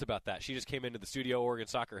Kat Mertz about that. She just came into the studio. Oregon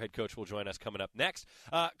soccer head coach will join us coming up next.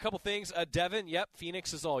 A couple things. Devin,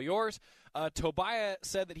 Phoenix is all yours. Tobiah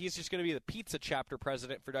said that he's just going to be the pizza chapter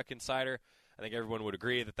president for Duck Insider. I think everyone would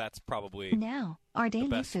agree that that's probably now our daily the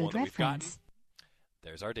best food one that we've gotten. reference.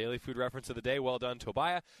 There's our daily food reference of the day. Well done,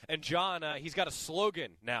 Tobiah. And John, he's got a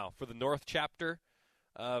slogan now for the North chapter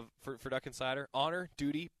for Duck Insider. Honor,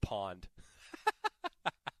 duty, pond.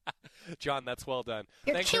 John, that's well done.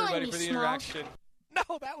 You're Thanks, killing everybody, me, for the Smalls. interaction.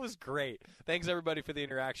 No, that was great. Thanks, everybody, for the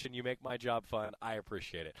interaction. You make my job fun. I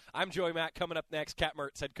appreciate it. I'm Joey Mack. Coming up next, Kat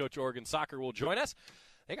Mertz, head coach of Oregon Soccer, will join us.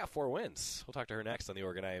 They got 4 wins. We'll talk to her next on the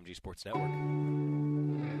Oregon IMG Sports Network.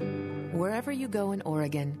 Wherever you go in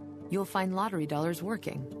Oregon, you'll find lottery dollars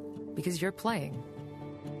working because you're playing,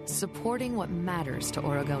 supporting what matters to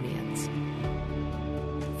Oregonians.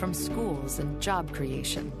 From schools and job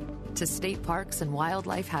creation to state parks and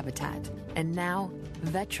wildlife habitat, and now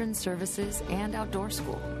veteran services and outdoor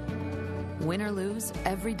school. Win or lose,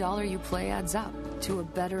 every dollar you play adds up to a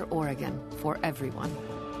better Oregon for everyone.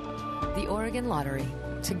 The Oregon Lottery.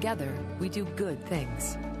 Together, we do good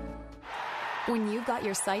things. When you've got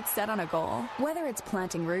your sights set on a goal, whether it's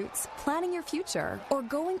planting roots, planning your future, or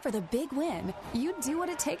going for the big win, you do what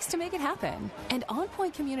it takes to make it happen. And On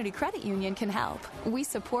Point Community Credit Union can help. We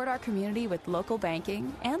support our community with local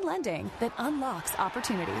banking and lending that unlocks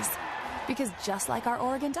opportunities. Because just like our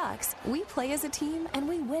Oregon Ducks, we play as a team and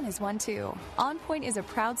we win as one too. On Point is a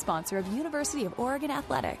proud sponsor of University of Oregon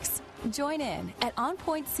Athletics. Join in at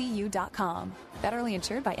onpointcu.com. Federally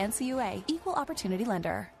insured by NCUA, Equal Opportunity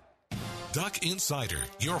Lender. Duck Insider,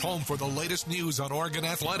 your home for the latest news on Oregon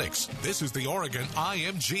athletics. This is the Oregon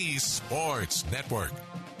IMG Sports Network.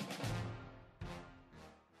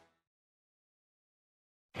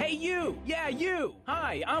 Hey, you! Yeah, you!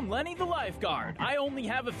 Hi, I'm Lenny the Lifeguard. I only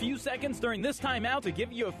have a few seconds during this timeout to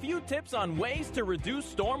give you a few tips on ways to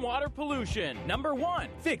reduce stormwater pollution. Number 1,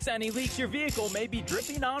 fix any leaks your vehicle may be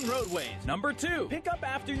dripping on roadways. Number 2, pick up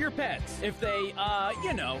after your pets. If they,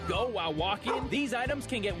 go while walking, these items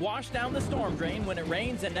can get washed down the storm drain when it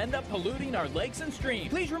rains and end up polluting our lakes and streams.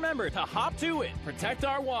 Please remember to hop to it. Protect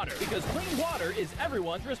our water, because clean water is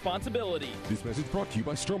everyone's responsibility. This message brought to you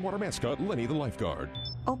by Stormwater mascot Lenny the Lifeguard.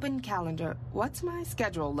 Open calendar. What's my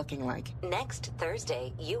schedule looking like? Next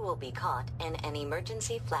Thursday, you will be caught in an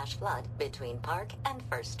emergency flash flood between Park and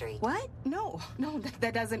First Street. What? No,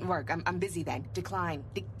 that doesn't work. I'm busy then. Decline.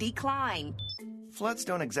 Decline. Floods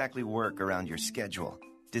don't exactly work around your schedule.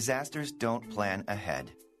 Disasters don't plan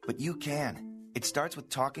ahead. But you can. It starts with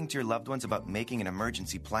talking to your loved ones about making an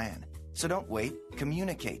emergency plan. So don't wait.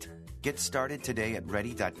 Communicate. Get started today at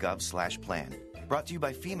ready.gov/plan. Brought to you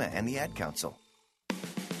by FEMA and the Ad Council.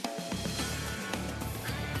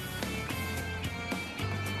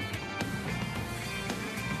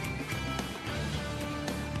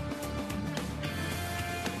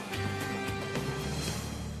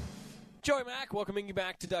 Joey Mack, welcoming you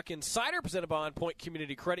back to Duck Insider, presented by On Point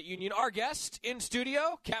Community Credit Union. Our guest in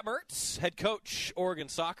studio, Kat Mertz, head coach, Oregon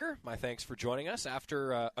Soccer. My thanks for joining us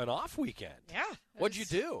after an off weekend. Yeah. What'd you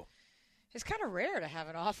do? It's kind of rare to have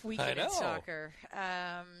an off weekend in soccer.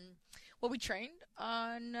 Well, we trained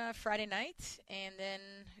on Friday night, and then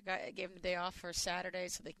gave them the day off for Saturday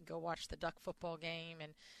so they can go watch the Duck football game.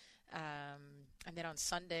 And then on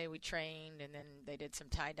Sunday we trained, and then they did some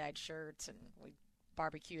tie-dyed shirts, and we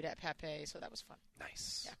barbecued at Pape, so that was fun.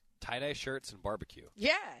 Nice. Yeah. Tie-dye shirts and barbecue.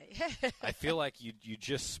 Yeah. I feel like you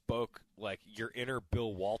just spoke like your inner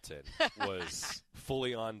Bill Walton was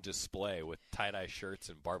fully on display with tie-dye shirts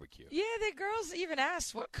and barbecue. Yeah, the girls even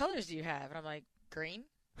asked, what colors do you have? And I'm like, green,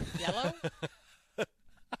 yellow,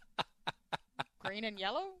 green and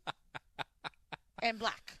yellow, and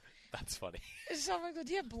black. That's funny. So I'm like,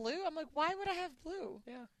 do you have blue? I'm like, why would I have blue?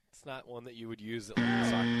 Yeah. It's not one that you would use at like the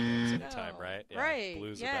soccer games at the time, right? Yeah, right.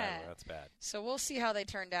 Blues yeah. are bad. That's bad. So we'll see how they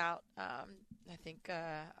turned out. I think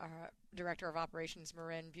our director of operations,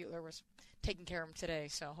 Marin Butler, was taking care of them today,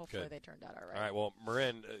 so hopefully Good. they turned out all right. All right. Well,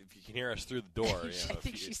 Marin, if you can hear us through the door. I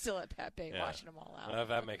think she's still at Pape watching them all out.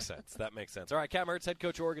 That makes sense. That makes sense. All right, Kat Mertz, head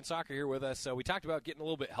coach of Oregon Soccer, here with us. So we talked about getting a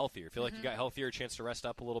little bit healthier. Feel like you got healthier, a chance to rest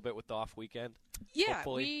up a little bit with the off weekend? Yeah,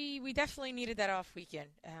 hopefully. we definitely needed that off weekend.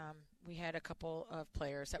 We had a couple of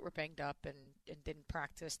players that were banged up and didn't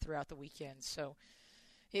practice throughout the weekend. So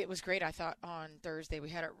it was great, I thought, on Thursday. We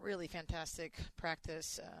had a really fantastic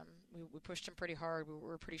practice. We pushed them pretty hard. We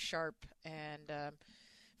were pretty sharp. And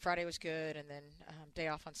Friday was good, and then day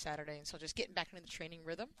off on Saturday. And so just getting back into the training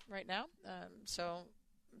rhythm right now. So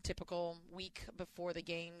typical week before the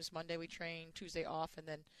games. Monday we train, Tuesday off, and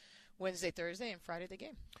then Wednesday, Thursday, and Friday the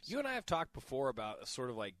game. You and I have talked before about sort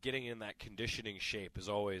of like getting in that conditioning shape is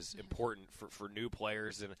always important for new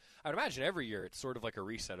players. And I would imagine every year it's sort of like a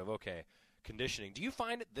reset of, okay, conditioning. Do you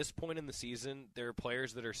find at this point in the season there are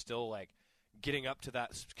players that are still like getting up to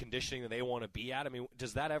that conditioning that they want to be at? I mean,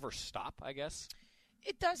 does that ever stop, I guess?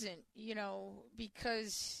 It doesn't,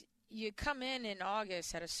 because you come in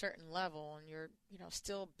August at a certain level and you're,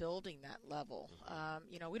 still building that level.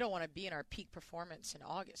 We don't want to be in our peak performance in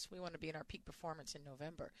August. We want to be in our peak performance in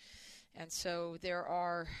November. And so there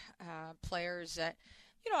are players that,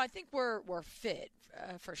 I think we're fit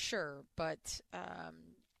for sure, but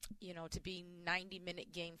to be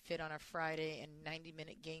 90-minute game fit on a Friday and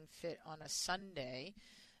 90-minute game fit on a Sunday,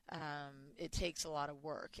 it takes a lot of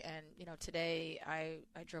work. And, today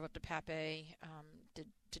I drove up to Pape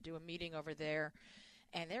to do a meeting over there,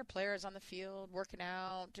 and there are players on the field working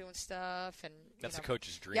out, doing stuff. And that's a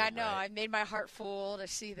coach's dream. Yeah, I know. Right? I made my heart full to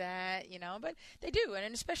see that, but they do.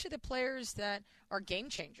 And especially the players that are game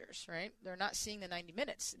changers, right? They're not seeing the 90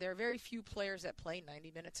 minutes. There are very few players that play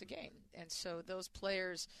 90 minutes a game. And so those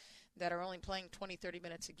players that are only playing 20, 30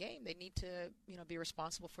 minutes a game, they need to, be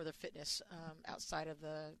responsible for their fitness outside of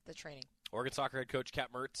the training. Oregon Soccer head coach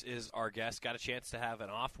Kat Mertz is our guest. Got a chance to have an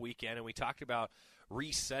off weekend, and we talked about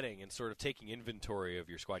resetting and sort of taking inventory of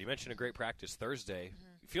your squad. You mentioned a great practice Thursday.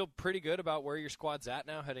 You feel pretty good about where your squad's at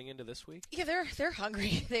now heading into this week? Yeah, they're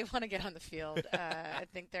hungry. They want to get on the field. I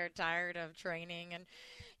think they're tired of training, and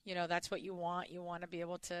that's what you want. You want to be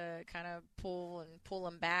able to kind of pull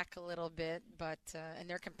them back a little bit, but and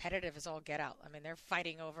they're competitive as all get out. I mean, they're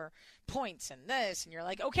fighting over points and this, and you're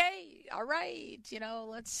like, okay, all right,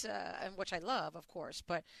 let's, and which I love, of course,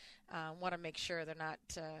 but want to make sure they're not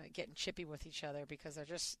getting chippy with each other because they're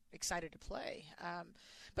just excited to play.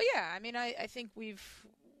 But yeah, I mean, I think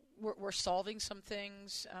we're solving some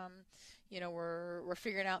things. We're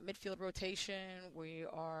figuring out midfield rotation. We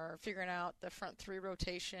are figuring out the front three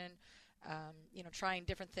rotation. Trying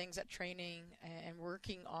different things at training and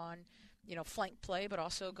working on, flank play, but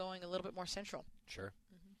also going a little bit more central. Sure.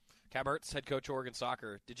 Kat Mertz, head coach of Oregon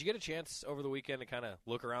Soccer. Did you get a chance over the weekend to kind of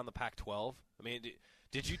look around the Pac-12? I mean,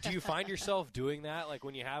 do you find yourself doing that? Like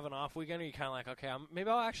when you have an off weekend, are you kind of like, okay, maybe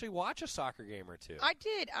I'll actually watch a soccer game or two? I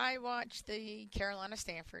did. I watched the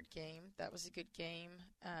Carolina-Stanford game. That was a good game.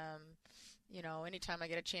 Anytime I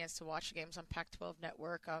get a chance to watch the games on Pac-12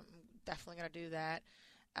 Network, I'm definitely going to do that.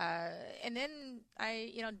 And then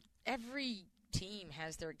every team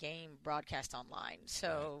has their game broadcast online.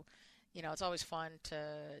 So, it's always fun to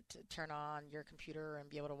turn on your computer and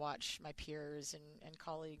be able to watch my peers and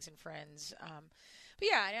colleagues and friends. But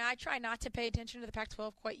yeah, I try not to pay attention to the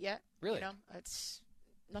Pac-12 quite yet. Really? It's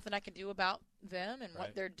nothing I can do about them and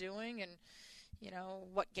what they're doing and,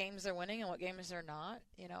 what games they're winning and what games they're not.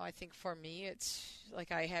 I think for me, it's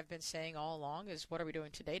like I have been saying all along is what are we doing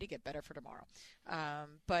today to get better for tomorrow?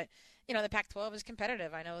 But, the Pac-12 is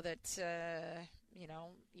competitive. I know that,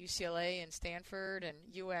 UCLA and Stanford and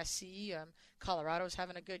USC, Colorado's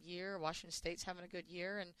having a good year. Washington State's having a good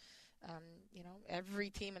year. And, every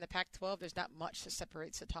team in the Pac-12, there's not much that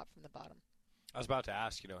separates the top from the bottom. I was about to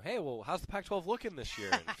ask, hey, well, how's the Pac-12 looking this year?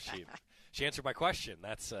 And she answered my question.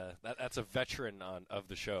 That's a veteran of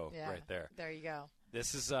the show right there. There you go.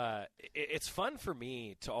 This is it's fun for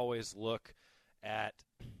me to always look at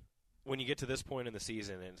when you get to this point in the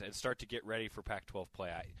season and start to get ready for Pac-12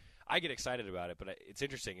 play. I get excited about it, but it's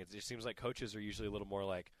interesting. It just seems like coaches are usually a little more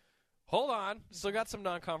like, hold on, still got some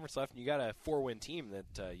non-conference left, and you got a 4-win team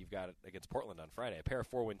that you've got against Portland on Friday. A pair of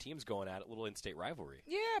 4-win teams going at it, a little in-state rivalry.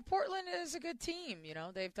 Yeah, Portland is a good team.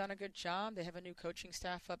 They've done a good job. They have a new coaching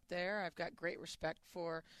staff up there. I've got great respect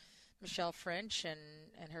for Michelle French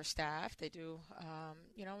and her staff. They do,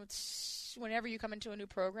 it's whenever you come into a new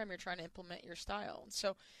program, you're trying to implement your style. And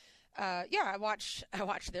so, I watched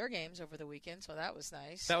their games over the weekend, so that was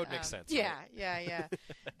nice. That would make sense. Yeah, right? yeah.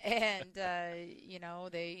 And,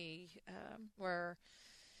 they were,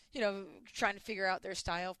 trying to figure out their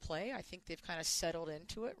style of play. I think they've kind of settled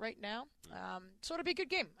into it right now. So it'll be a good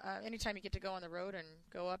game. Anytime you get to go on the road and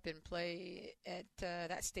go up and play at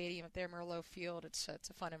that stadium at their Merlot Field, it's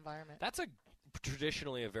a fun environment. That's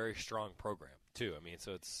traditionally a very strong program, too. I mean,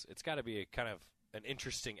 so it's got to be a kind of an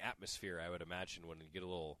interesting atmosphere, I would imagine, when you get a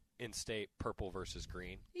little in-state purple versus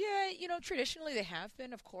green. Yeah, traditionally they have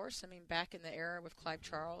been, of course. I mean, back in the era with Clive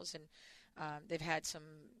Charles, and they've had some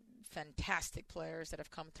fantastic players that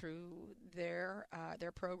have come through their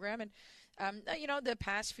program. And, the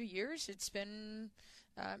past few years, it's been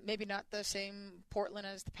maybe not the same Portland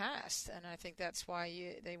as the past. And I think that's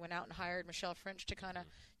why they went out and hired Michelle French to kind of,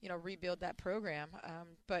 rebuild that program.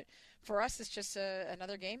 But for us, it's just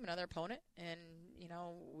another game, another opponent. And,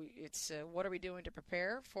 it's what are we doing to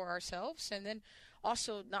prepare for ourselves? And then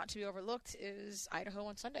also not to be overlooked is Idaho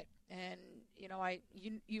on Sunday. And,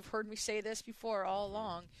 you've heard me say this before all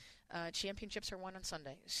along. Championships are won on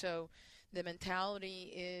Sunday. So the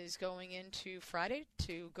mentality is going into Friday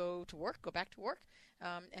to go back to work,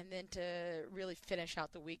 and then to really finish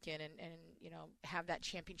out the weekend and have that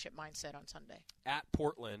championship mindset on Sunday. At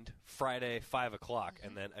Portland, Friday, 5 o'clock,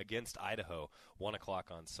 and then against Idaho, 1 o'clock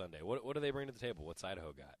on Sunday. What do they bring to the table? What's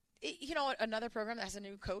Idaho got? Another program that has a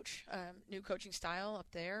new coach, new coaching style up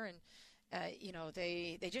there, and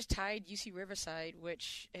they just tied UC Riverside,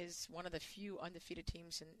 which is one of the few undefeated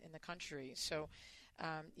teams in the country. So,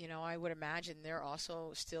 I would imagine they're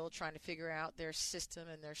also still trying to figure out their system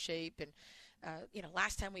and their shape. And,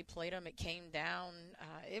 last time we played them, it came down.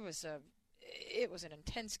 It was an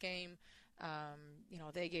intense game.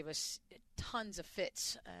 They gave us tons of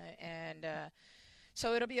fits, and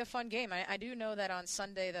so it'll be a fun game. I do know that on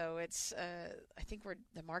Sunday, though, it's I think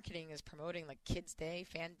the marketing is promoting like Kids Day,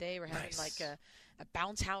 Fan Day. We're having like a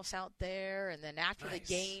bounce house out there, and then after the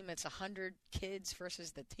game, it's 100 kids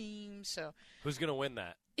versus the team. So who's going to win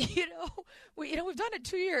that? We've done it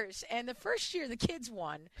 2 years, and the first year the kids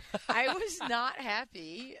won. I was not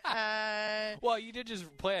happy. Well, you did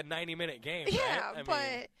just play a 90-minute game. Yeah, right?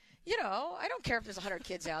 but I don't care if there's 100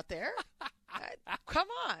 kids out there. Come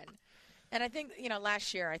on. And I think,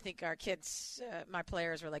 last year, I think our kids, my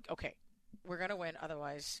players were like, okay, we're going to win.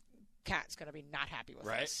 Otherwise, Kat's going to be not happy with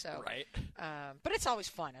us. So, right. But it's always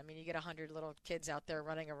fun. I mean, you get 100 little kids out there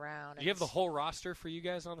running around. Do you have the whole roster for you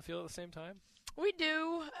guys on the field at the same time? We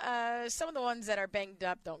do. Some of the ones that are banged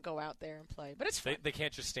up don't go out there and play. But it's fun. They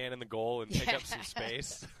can't just stand in the goal and take up some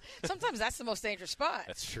space. Sometimes that's the most dangerous spot.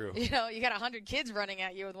 That's true. You got 100 kids running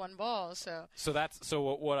at you with one ball. So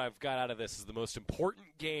what I've got out of this is the most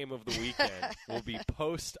important game of the weekend will be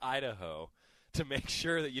post Idaho to make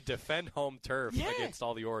sure that you defend home turf against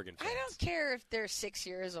all the Oregon fans. I don't care if they're 6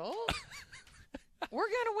 years old. We're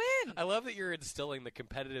going to win. I love that you're instilling the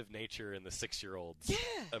competitive nature in the 6-year-olds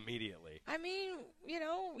immediately. I mean,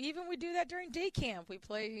 even we do that during day camp. We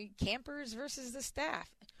play campers versus the staff.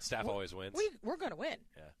 Staff always wins. We're going to win.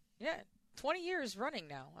 Yeah. 20 years running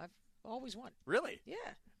now. I've always won. Really? Yeah.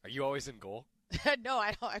 Are you always in goal? No,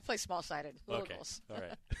 I don't. I play small-sided little goals. All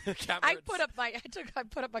right. I put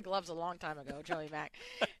up my gloves a long time ago, Joey Mack.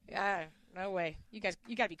 No way. You got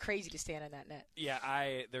to be crazy to stand in that net. Yeah,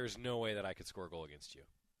 there's no way that I could score a goal against you.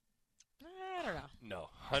 I don't know. No,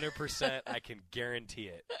 100%. I can guarantee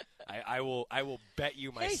it. I will bet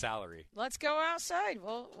you my salary. Let's go outside.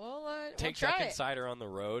 We'll take try Duck it. Insider on the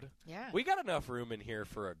road. Yeah. We got enough room in here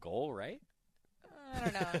for a goal, right? I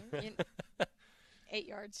don't know. 8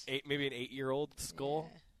 yards. Maybe an 8-year-old's goal.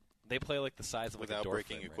 They play like the size of like without a door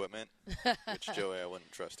breaking frame, equipment, which, Joey, I wouldn't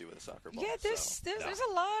trust you with a soccer ball. Yeah, there's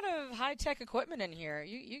a lot of high-tech equipment in here.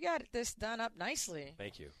 You got this done up nicely.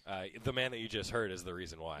 Thank you. The man that you just heard is the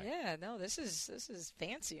reason why. Yeah, no, this is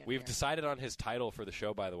fancy in We've here. decided on his title for the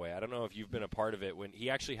show, by the way. I don't know if you've been a part of it. When he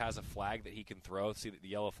actually has a flag that he can throw. See the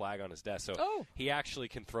yellow flag on his desk. So he actually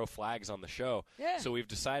can throw flags on the show. Yeah. So we've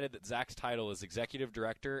decided that Zach's title is executive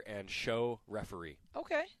director and show referee.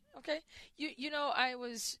 Okay. You know, I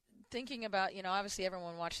was thinking about, obviously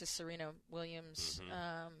everyone watched the Serena Williams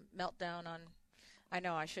meltdown on. I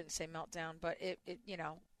know I shouldn't say meltdown, but it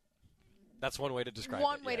That's one way to describe it.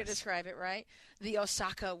 One way to describe it, right? The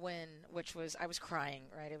Osaka win, which was, I was crying,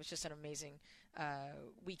 right? It was just an amazing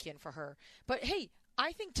weekend for her. But hey,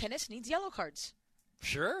 I think tennis needs yellow cards.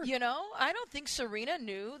 Sure. I don't think Serena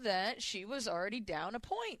knew that she was already down a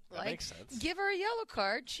point. That makes sense. Give her a yellow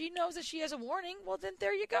card. She knows that she has a warning. Well, then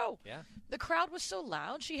there you go. Yeah. The crowd was so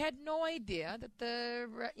loud. She had no idea that the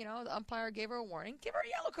umpire gave her a warning. Give her a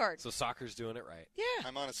yellow card. So soccer's doing it right. Yeah.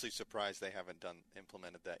 I'm honestly surprised they haven't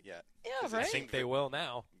implemented that yet. Yeah, I think they will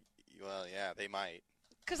now. Well, yeah, they might.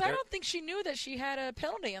 Because I don't think she knew that she had a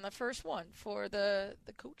penalty on the first one for the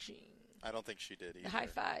coaching. I don't think she did either. The high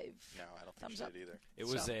five. No, I don't think Thumbs she up. did either. It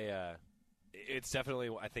was it's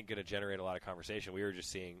definitely, I think, going to generate a lot of conversation. We were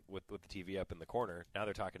just seeing with the TV up in the corner. Now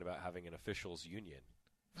they're talking about having an officials union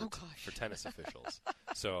for tennis officials.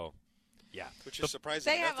 So, yeah. Which is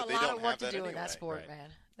surprising. They have a lot of work to do anyway. in that sport, Right. man.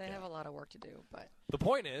 They have a lot of work to do. But the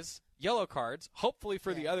point is, yellow cards, hopefully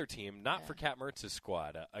for the other team, not for Kat Mertz's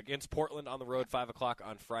squad. Against Portland on the road, 5 o'clock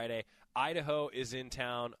on Friday. Idaho is in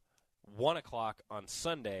town, 1 o'clock on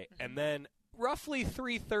Sunday. And then roughly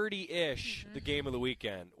 3:30-ish, the game of the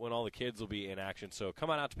weekend, when all the kids will be in action. So come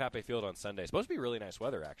on out to Pape Field on Sunday. It's supposed to be really nice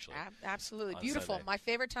weather, actually. Absolutely. On Beautiful. Sunday. My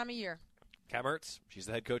favorite time of year. Kat Mertz, she's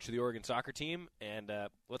the head coach of the Oregon soccer team. And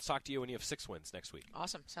let's talk to you when you have 6 wins next week.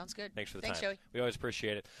 Awesome. Sounds good. Thanks for the Thanks, time. Joey. We always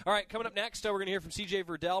appreciate it. All right, coming up next, we're going to hear from C.J.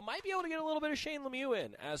 Verdell. Might be able to get a little bit of Shane Lemieux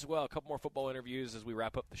in as well. A couple more football interviews as we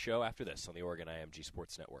wrap up the show after this on the Oregon IMG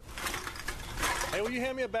Sports Network. Hey, will you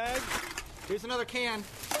hand me a bag? Here's another can.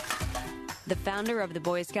 The founder of the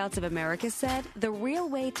Boy Scouts of America said, the real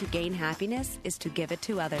way to gain happiness is to give it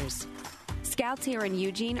to others. Scouts here in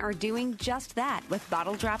Eugene are doing just that with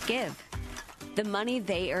Bottle Drop Give. The money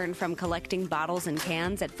they earn from collecting bottles and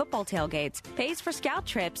cans at football tailgates pays for scout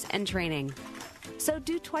trips and training. So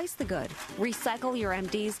do twice the good. Recycle your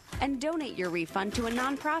empties and donate your refund to a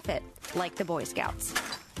nonprofit like the Boy Scouts.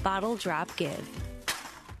 Bottle Drop Give.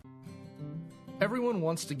 Everyone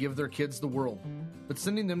wants to give their kids the world, but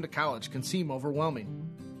sending them to college can seem overwhelming.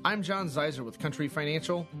 I'm John Zeiser with Country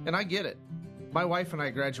Financial, and I get it. My wife and I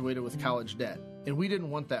graduated with college debt, and we didn't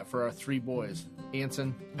want that for our 3 boys,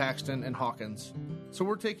 Anson, Paxton, and Hawkins. So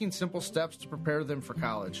we're taking simple steps to prepare them for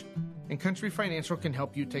college. And Country Financial can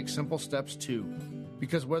help you take simple steps too.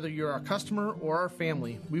 Because whether you're our customer or our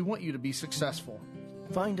family, we want you to be successful.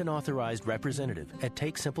 Find an authorized representative at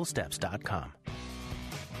TakeSimpleSteps.com.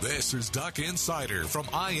 This is Duck Insider from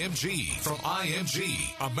IMG. From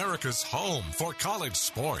IMG, America's home for college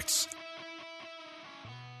sports.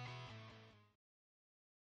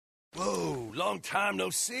 Whoa, long time no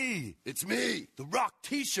see. It's me, the Rock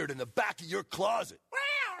t-shirt in the back of your closet.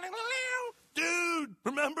 Dude,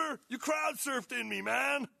 remember? You crowd surfed in me,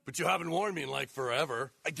 man. But you haven't worn me in like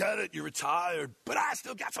forever. I get it, you're retired, but I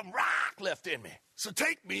still got some rock left in me. So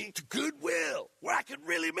take me to Goodwill, where I can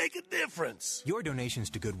really make a difference. Your donations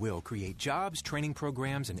to Goodwill create jobs, training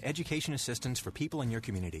programs, and education assistance for people in your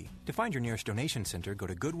community. To find your nearest donation center, go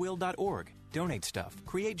to goodwill.org. Donate stuff.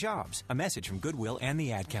 Create jobs. A message from Goodwill and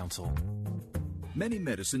the Ad Council. Many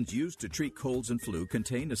medicines used to treat colds and flu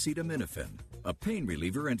contain acetaminophen, a pain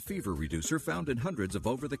reliever and fever reducer found in hundreds of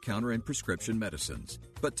over-the-counter and prescription medicines.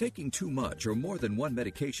 But taking too much or more than one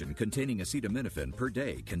medication containing acetaminophen per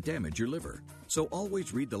day can damage your liver. So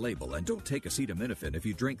always read the label and don't take acetaminophen if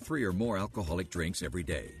you drink 3 or more alcoholic drinks every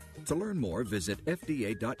day. To learn more, visit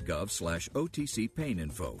fda.gov/OTC pain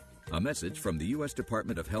info. A message from the U.S.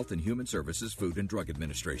 Department of Health and Human Services Food and Drug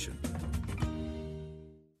Administration.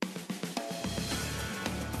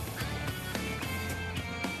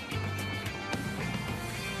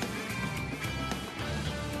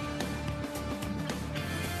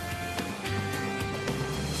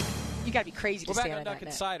 You got to be crazy to We're stand back on on Duck that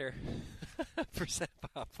net. Insider. Percent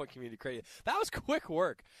Bob Community Credit. That was quick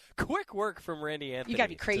work. Quick work from Randy Anthony. You got to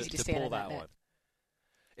be crazy to stand pull on that that net. one.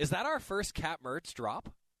 Is that our first Kat Mertz drop?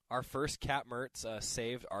 Our first Kat Mertz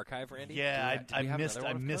saved archive, Randy? Yeah, Do we have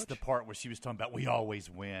I missed the Coach? part where she was talking about we always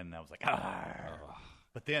win. I was like,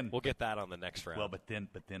 But then we'll get that on the next round. Well, but then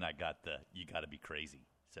I got the you got to be crazy.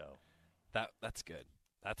 So that's good.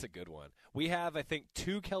 That's a good one. We have, I think,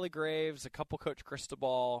 2 Kelly Graves, a couple Coach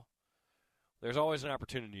Cristobal. There's always an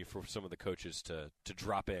opportunity for some of the coaches to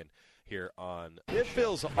drop in here on. It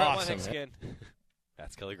feels awesome.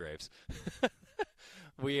 That's Kelly Graves.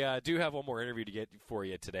 We do have one more interview to get for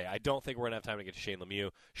you today. I don't think we're going to have time to get to Shane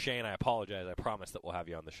Lemieux. Shane, I apologize. I promise that we'll have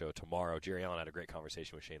you on the show tomorrow. Jerry Allen had a great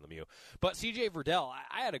conversation with Shane Lemieux. But C.J. Verdell,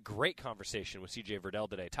 I had a great conversation with C.J. Verdell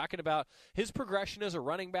today, talking about his progression as a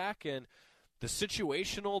running back and the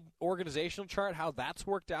situational organizational chart, how that's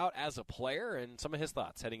worked out as a player, and some of his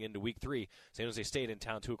thoughts heading into Week 3. San Jose State in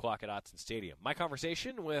town, 2 o'clock at Autzen Stadium. My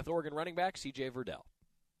conversation with Oregon running back C.J. Verdell.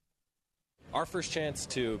 Our first chance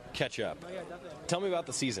to catch up. Tell me about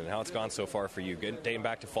the season, how it's gone so far for you, dating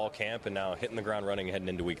back to fall camp and now hitting the ground running heading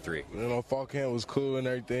into Week 3. You know, fall camp was cool and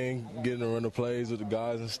everything, getting to run the plays with the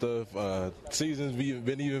guys and stuff. Season's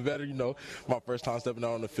been even better, you know, my first time stepping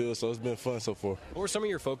out on the field, so it's been fun so far. What were some of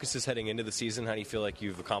your focuses heading into the season? How do you feel like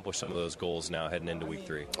you've accomplished some of those goals now heading into Week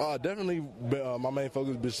 3? Definitely, my main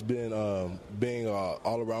focus has been being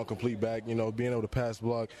all-around complete back, you know, being able to pass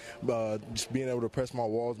block, just being able to press my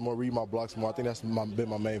walls more, read my blocks more. I think that's been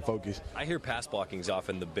my main focus. I hear pass blocking is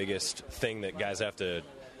often the biggest thing that guys have to,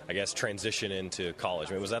 I guess, transition into college.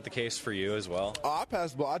 I mean, was that the case for you as well?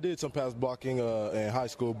 I did some pass blocking in high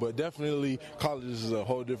school, but definitely college is a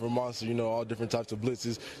whole different monster, you know, all different types of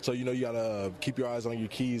blitzes. So, you know, you got to keep your eyes on your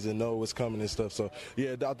keys and know what's coming and stuff. So,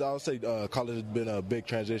 yeah, I would say college has been a big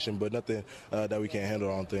transition, but nothing that we can't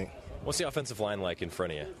handle, I don't think. What's the offensive line like in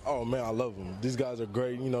front of you? Oh, man, I love them. These guys are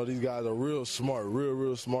great. You know, these guys are real smart,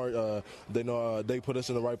 real smart. They know they put us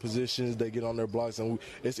in the right positions. They get on their blocks, and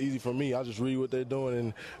it's easy for me. I just read what they're doing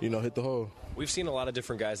and, you know, hit the hole. We've seen a lot of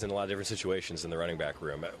different guys in a lot of different situations in the running back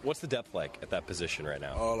room. What's the depth like at that position right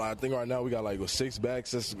now? I think right now we got like 6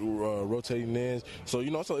 backs that's rotating in. So, you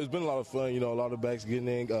know, so it's been a lot of fun. You know, a lot of backs getting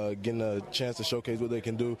in, getting a chance to showcase what they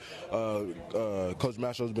can do. Coach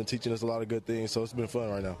Mastro's been teaching us a lot of good things, so it's been fun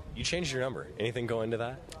right now. You changed your number. Anything go into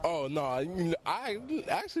that? Oh, no. I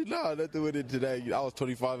actually, no, nothing with it today. I was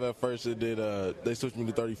 25 at first, and then they switched me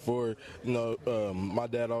to 34. You know, my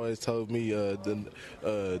dad always told me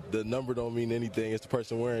the number don't mean anything. It's the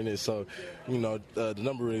person wearing it. So, you know, the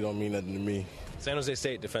number really don't mean nothing to me. San Jose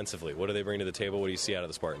State defensively, what do they bring to the table? What do you see out of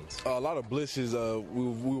the Spartans? A lot of blitzes. We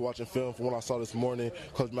were watching film from what I saw this morning.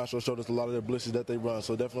 Coach Mastro showed us a lot of their blitzes that they run,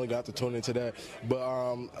 so definitely got to tune into that. But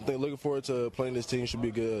I think looking forward to playing this team. Should be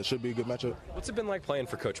a good matchup. What's it been like playing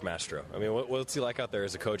for Coach Mastro? I mean, what's he like out there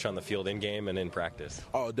as a coach on the field, in game and in practice?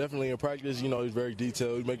 Oh, definitely in practice. You know, he's very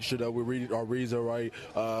detailed. He's making sure that our reads are right.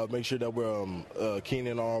 Make sure that we're keen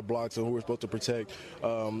in on our blocks and who we're supposed to protect.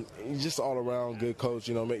 He's just all around good coach.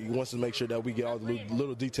 You know, he wants to make sure that we get all the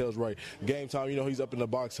little details right. Game time, you know, he's up in the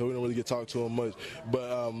box, so we don't really get talked to him much.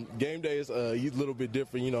 But game day is he's a little bit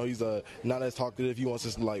different. You know, he's not as talkative. He wants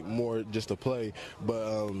us like more just to play.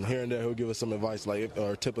 But here and there, he'll give us some advice, like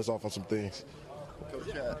or tip us off on some things.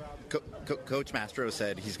 Coach Mastro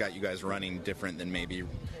said he's got you guys running different than maybe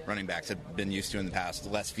running backs have been used to in the past.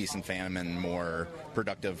 Less feast and famine, more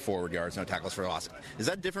productive forward yards, no tackles for loss. Is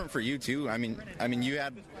that different for you too? I mean, you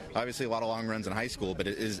had obviously a lot of long runs in high school, but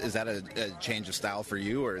is that a change of style for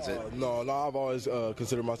you, or is it? No. I've always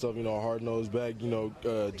considered myself, you know, a hard-nosed back. You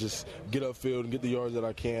know, just get upfield and get the yards that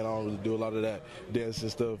I can. I don't really do a lot of that dancing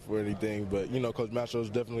stuff or anything. But you know, Coach Mastro's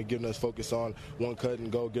definitely giving us focus on one cut and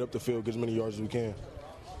go get up the field, get as many yards as we can.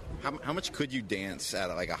 How much could you dance at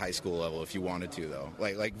like a high school level if you wanted to, though?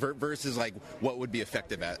 Like versus like what would be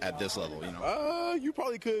effective at this level, you know? You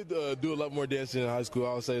probably could do a lot more dancing in high school.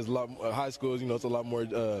 I would say it's a lot. High schools, you know, it's a lot more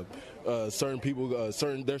certain people. There's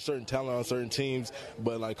certain talent on certain teams,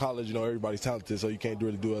 but like college, you know, everybody's talented, so you can't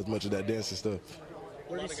really do as much of that dancing stuff.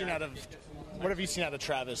 What have you seen out of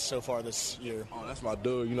Travis so far this year? Oh, that's my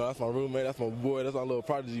dude. You know, that's my roommate. That's my boy. That's my little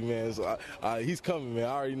prodigy, man. So he's coming, man. I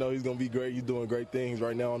already know he's going to be great. He's doing great things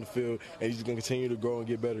right now on the field, and he's just going to continue to grow and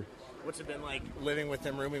get better. What's it been like living with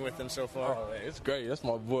him, rooming with him so far? Oh, man, it's great. That's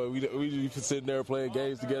my boy. We just sitting there playing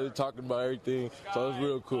games together, talking about everything. So it's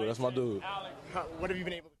real cool. That's my dude. What have you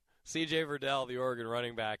been able to C.J. Verdell, the Oregon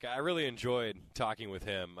running back, I really enjoyed talking with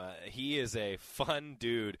him. He is a fun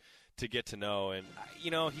dude to get to know. And, you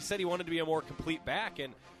know, he said he wanted to be a more complete back,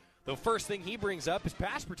 and the first thing he brings up is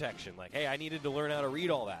pass protection. Like, hey, I needed to learn how to read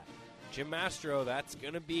all that. Jim Mastro, that's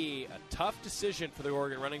going to be a tough decision for the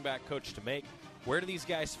Oregon running back coach to make. Where do these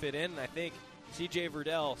guys fit in? And I think C.J.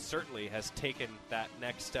 Verdell certainly has taken that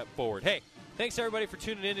next step forward. Hey, thanks, everybody, for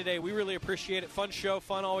tuning in today. We really appreciate it. Fun show,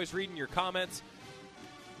 fun always reading your comments.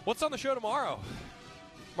 What's on the show tomorrow?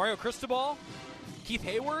 Mario Cristobal? Keith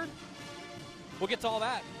Hayward? We'll get to all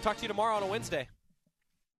that. Talk to you tomorrow on a Wednesday.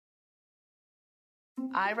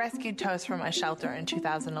 I rescued Toast from a shelter in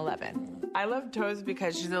 2011. I love Toast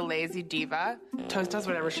because she's a lazy diva. Toast does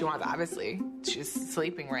whatever she wants, obviously. She's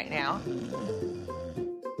sleeping right now.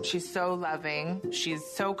 She's so loving. She's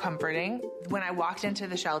so comforting. When I walked into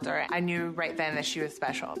the shelter, I knew right then that she was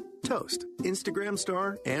special. Toast, Instagram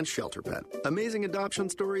star, and shelter pet. Amazing adoption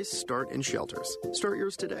stories start in shelters. Start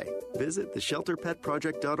yours today. Visit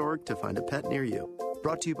theshelterpetproject.org to find a pet near you.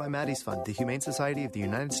 Brought to you by Maddie's Fund, the Humane Society of the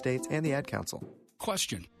United States, and the Ad Council.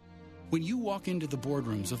 Question. When you walk into the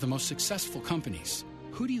boardrooms of the most successful companies,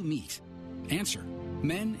 who do you meet? Answer.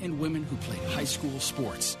 Men and women who played high school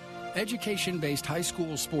sports. Education-based high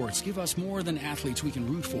school sports give us more than athletes we can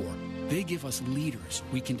root for. They give us leaders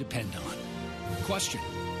we can depend on. Question.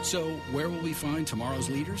 So, where will we find tomorrow's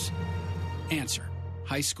leaders? Answer.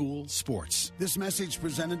 High school sports. This message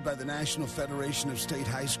presented by the National Federation of State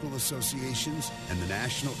High School Associations and the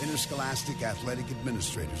National Interscholastic Athletic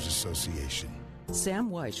Administrators Association. Sam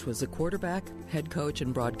Weish was a quarterback, head coach,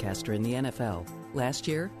 and broadcaster in the NFL. Last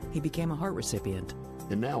year, he became a heart recipient.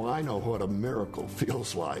 And now I know what a miracle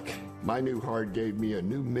feels like. My new heart gave me a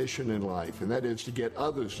new mission in life, and that is to get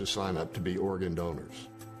others to sign up to be organ donors.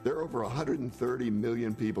 There are over 130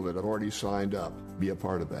 million people that have already signed up. Be a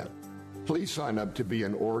part of that. Please sign up to be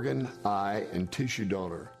an organ, eye, and tissue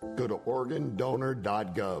donor. Go to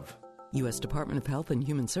organdonor.gov. U.S. Department of Health and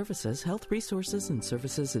Human Services, Health Resources and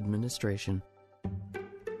Services Administration.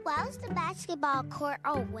 Why was the basketball court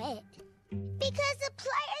all wet? Because the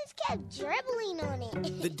players kept dribbling on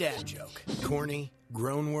it. The dad joke. Corny,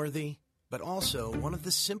 groan-worthy, but also one of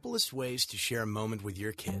the simplest ways to share a moment with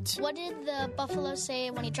your kids. What did the buffalo say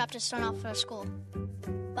when he dropped his son off at school?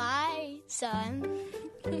 Bye, son.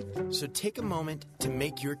 So take a moment to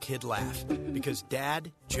make your kid laugh, because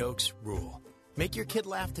dad jokes rule. Make your kid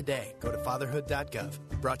laugh today. Go to fatherhood.gov.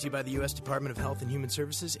 Brought to you by the U.S. Department of Health and Human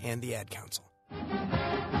Services and the Ad Council.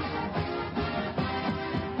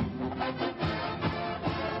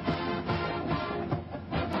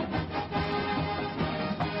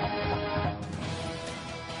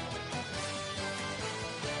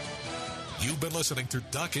 You've been listening to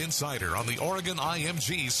Duck Insider on the Oregon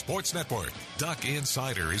IMG Sports Network. Duck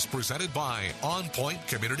Insider is presented by On Point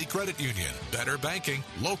Community Credit Union. Better banking,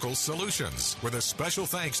 local solutions. With a special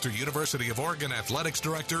thanks to University of Oregon Athletics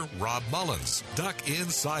Director Rob Mullins. Duck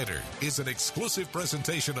Insider is an exclusive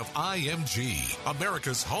presentation of IMG,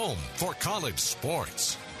 America's home for college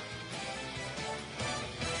sports.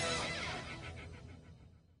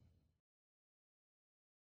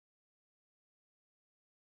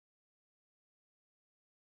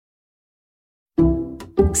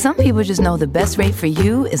 Some people just know the best rate for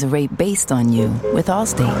you is a rate based on you with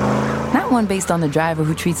Allstate. Not one based on the driver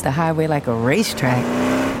who treats the highway like a racetrack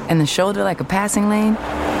and the shoulder like a passing lane.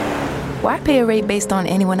 Why pay a rate based on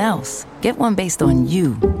anyone else? Get one based on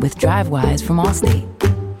you with DriveWise from Allstate.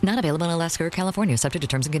 Not available in Alaska or California, subject to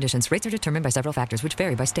terms and conditions. Rates are determined by several factors, which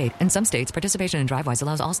vary by state. In some states, participation in DriveWise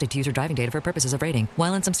allows Allstate to use your driving data for purposes of rating.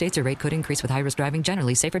 While in some states, your rate could increase with high-risk driving.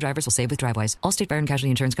 Generally, safer drivers will save with DriveWise. Allstate Fire and Casualty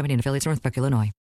Insurance Company and affiliates, Northbrook, Illinois.